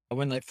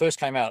when they first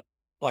came out,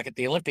 at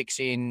the Olympics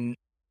in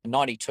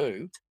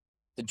 92,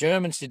 the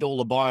Germans did all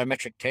the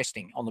biometric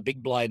testing on the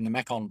big blade and the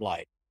Macon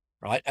blade,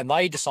 right? And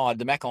they decided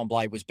the Macon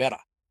blade was better.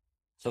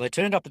 So they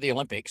turned up at the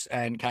Olympics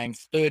and came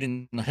third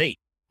in the heat.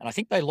 And I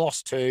think they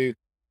lost to,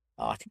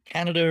 I think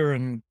Canada,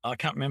 and I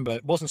can't remember.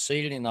 It wasn't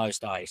seeded in those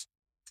days.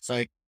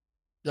 So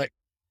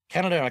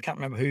Canada, I can't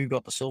remember who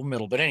got the silver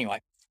medal. But anyway,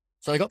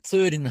 so they got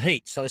third in the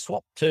heat. So they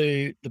swapped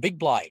to the big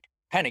blade,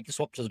 panicked,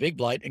 swapped to the big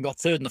blade and got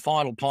third in the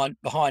final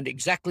behind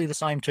exactly the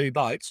same two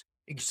boats,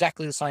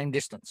 exactly the same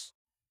distance.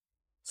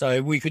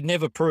 So we could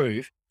never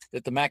prove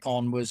that the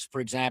Macon was,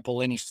 for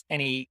example,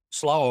 any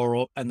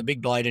slower and the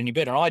big blade any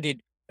better. And I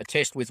did a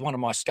test with one of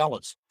my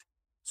scullers.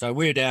 So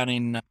we were down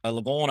in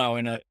Livorno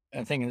in a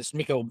thing, and this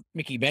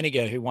Mickey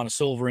Benniger, who won a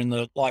silver in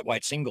the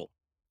lightweight single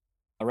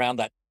around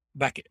that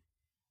back,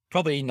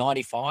 probably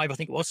 95, I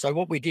think it was. So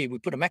what we did, we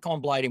put a Macon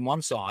blade in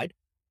one side,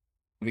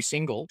 we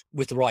single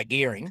with the right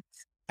gearing,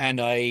 and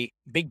a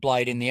big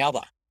blade in the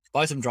other.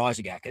 Both of them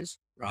Dreisig-Ackers,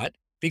 right?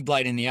 Big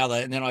blade in the other.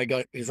 And then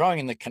he was rowing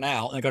in the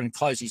canal, and I got him to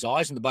close his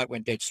eyes and the boat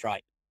went dead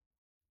straight.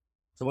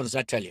 So what does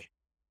that tell you?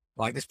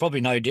 There's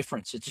probably no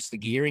difference. It's just the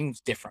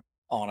gearing's different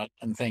on it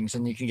and things,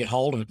 and you can get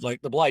hold of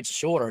it. The blades are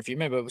shorter. If you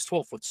remember, it was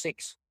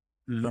 12'6"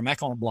 for a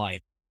Macon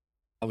blade.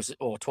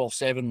 Or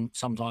 12'7",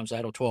 sometimes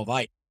that, or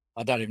 12'8".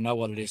 I don't even know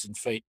what it is in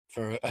feet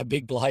for a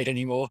big blade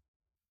anymore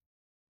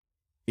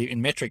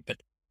in metric.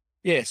 But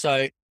yeah,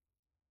 so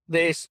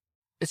it's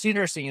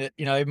interesting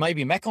that,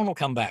 maybe Macon will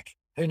come back.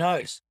 Who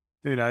knows?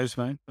 Who knows,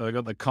 mate? They've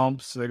got the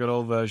comps. They've got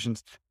all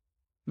versions.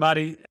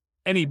 Marty,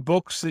 any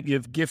books that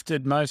you've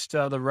gifted most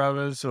other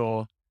rowers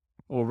or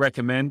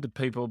recommend that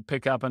people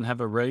pick up and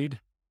have a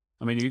read?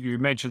 I mean, you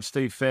mentioned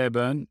Steve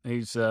Fairburn.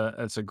 It's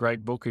a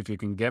great book if you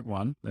can get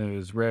one. They're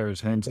as rare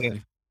as hen's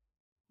teeth.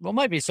 Well,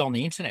 maybe it's on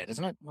the internet,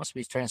 isn't it? Must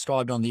be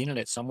transcribed on the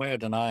internet somewhere. I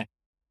don't know.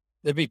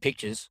 There'd be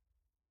pictures.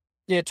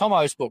 Yeah,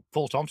 Tomo's book,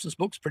 Paul Thompson's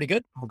book's pretty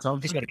good. Paul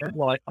Thompson, he's got a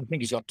couple. I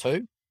think he's got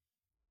two.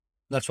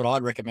 That's what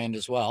I'd recommend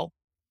as well.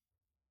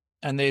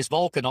 And there's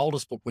Volkan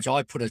Older's book, which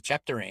I put a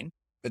chapter in,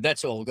 but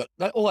that's all got.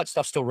 All that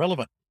stuff's still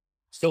relevant.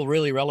 Still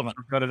really relevant.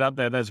 I've got it up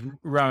there. There's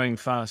Rowing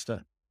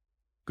Faster.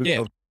 Good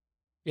book.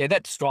 Yeah,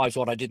 that describes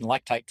what I did in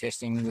lactate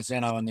testing with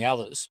Zeno and the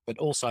others, but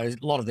also a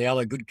lot of the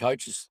other good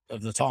coaches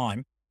of the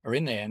time are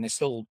in there, and there's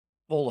still,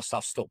 all the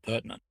stuff's still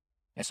pertinent.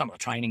 And some of the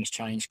training's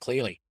changed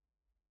clearly,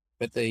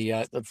 but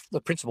the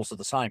principles are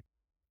the same.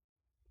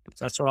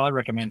 So that's what I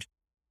recommend.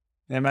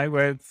 Yeah,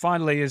 mate.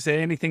 Finally, is there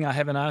anything I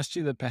haven't asked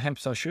you that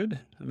perhaps I should?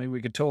 I mean,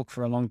 we could talk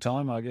for a long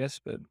time, I guess,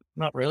 but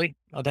not really.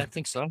 I don't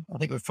think so. I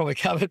think we've probably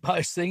covered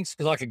most things,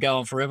 because I could go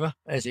on forever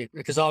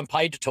because I'm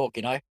paid to talk,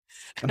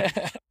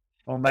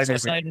 Well, maybe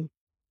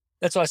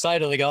that's what I say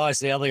to the guys,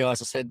 the other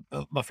guys. I said,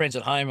 my friends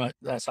at home,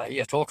 they say,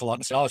 you talk a lot.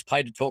 And I said, I was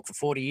paid to talk for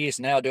 40 years.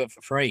 Now I do it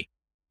for free.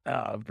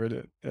 Oh,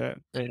 brilliant. Yeah.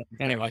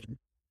 Anyway.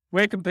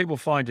 Where can people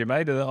find you,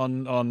 mate?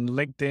 On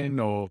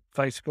LinkedIn or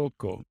Facebook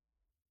or?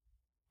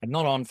 I'm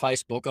not on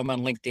Facebook. I'm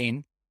on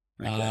LinkedIn.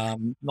 Okay.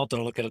 Not that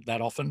I look at it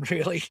that often,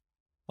 really.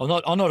 I'm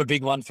not a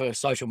big one for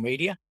social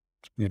media.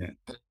 Yeah.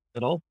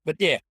 at all. But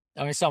yeah,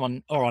 I mean,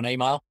 someone or on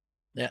email.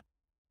 Yeah.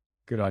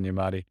 Good on you,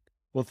 Marty.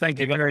 Well, thank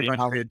you You've got very the much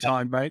for your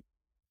time, mate.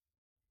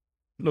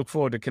 Look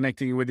forward to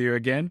connecting with you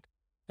again.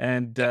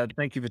 And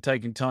thank you for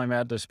taking time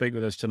out to speak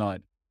with us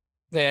tonight.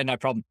 Yeah, no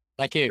problem.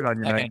 Thank you. Good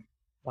on you, Okay. mate.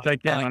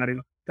 Take care, Bye. Marty.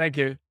 Thank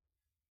you.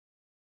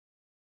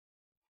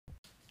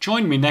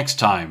 Join me next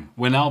time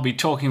when I'll be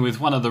talking with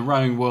one of the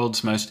rowing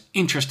world's most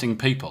interesting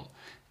people.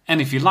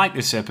 And if you like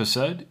this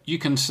episode, you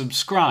can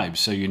subscribe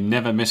so you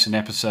never miss an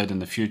episode in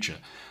the future.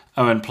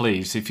 Oh, and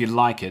please, if you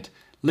like it,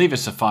 leave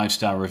us a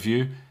 5-star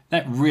review.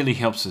 That really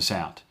helps us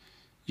out.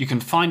 You can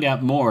find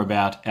out more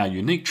about our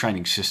unique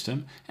training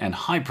system and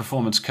high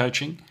performance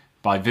coaching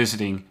by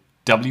visiting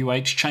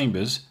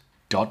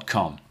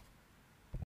whchambers.com.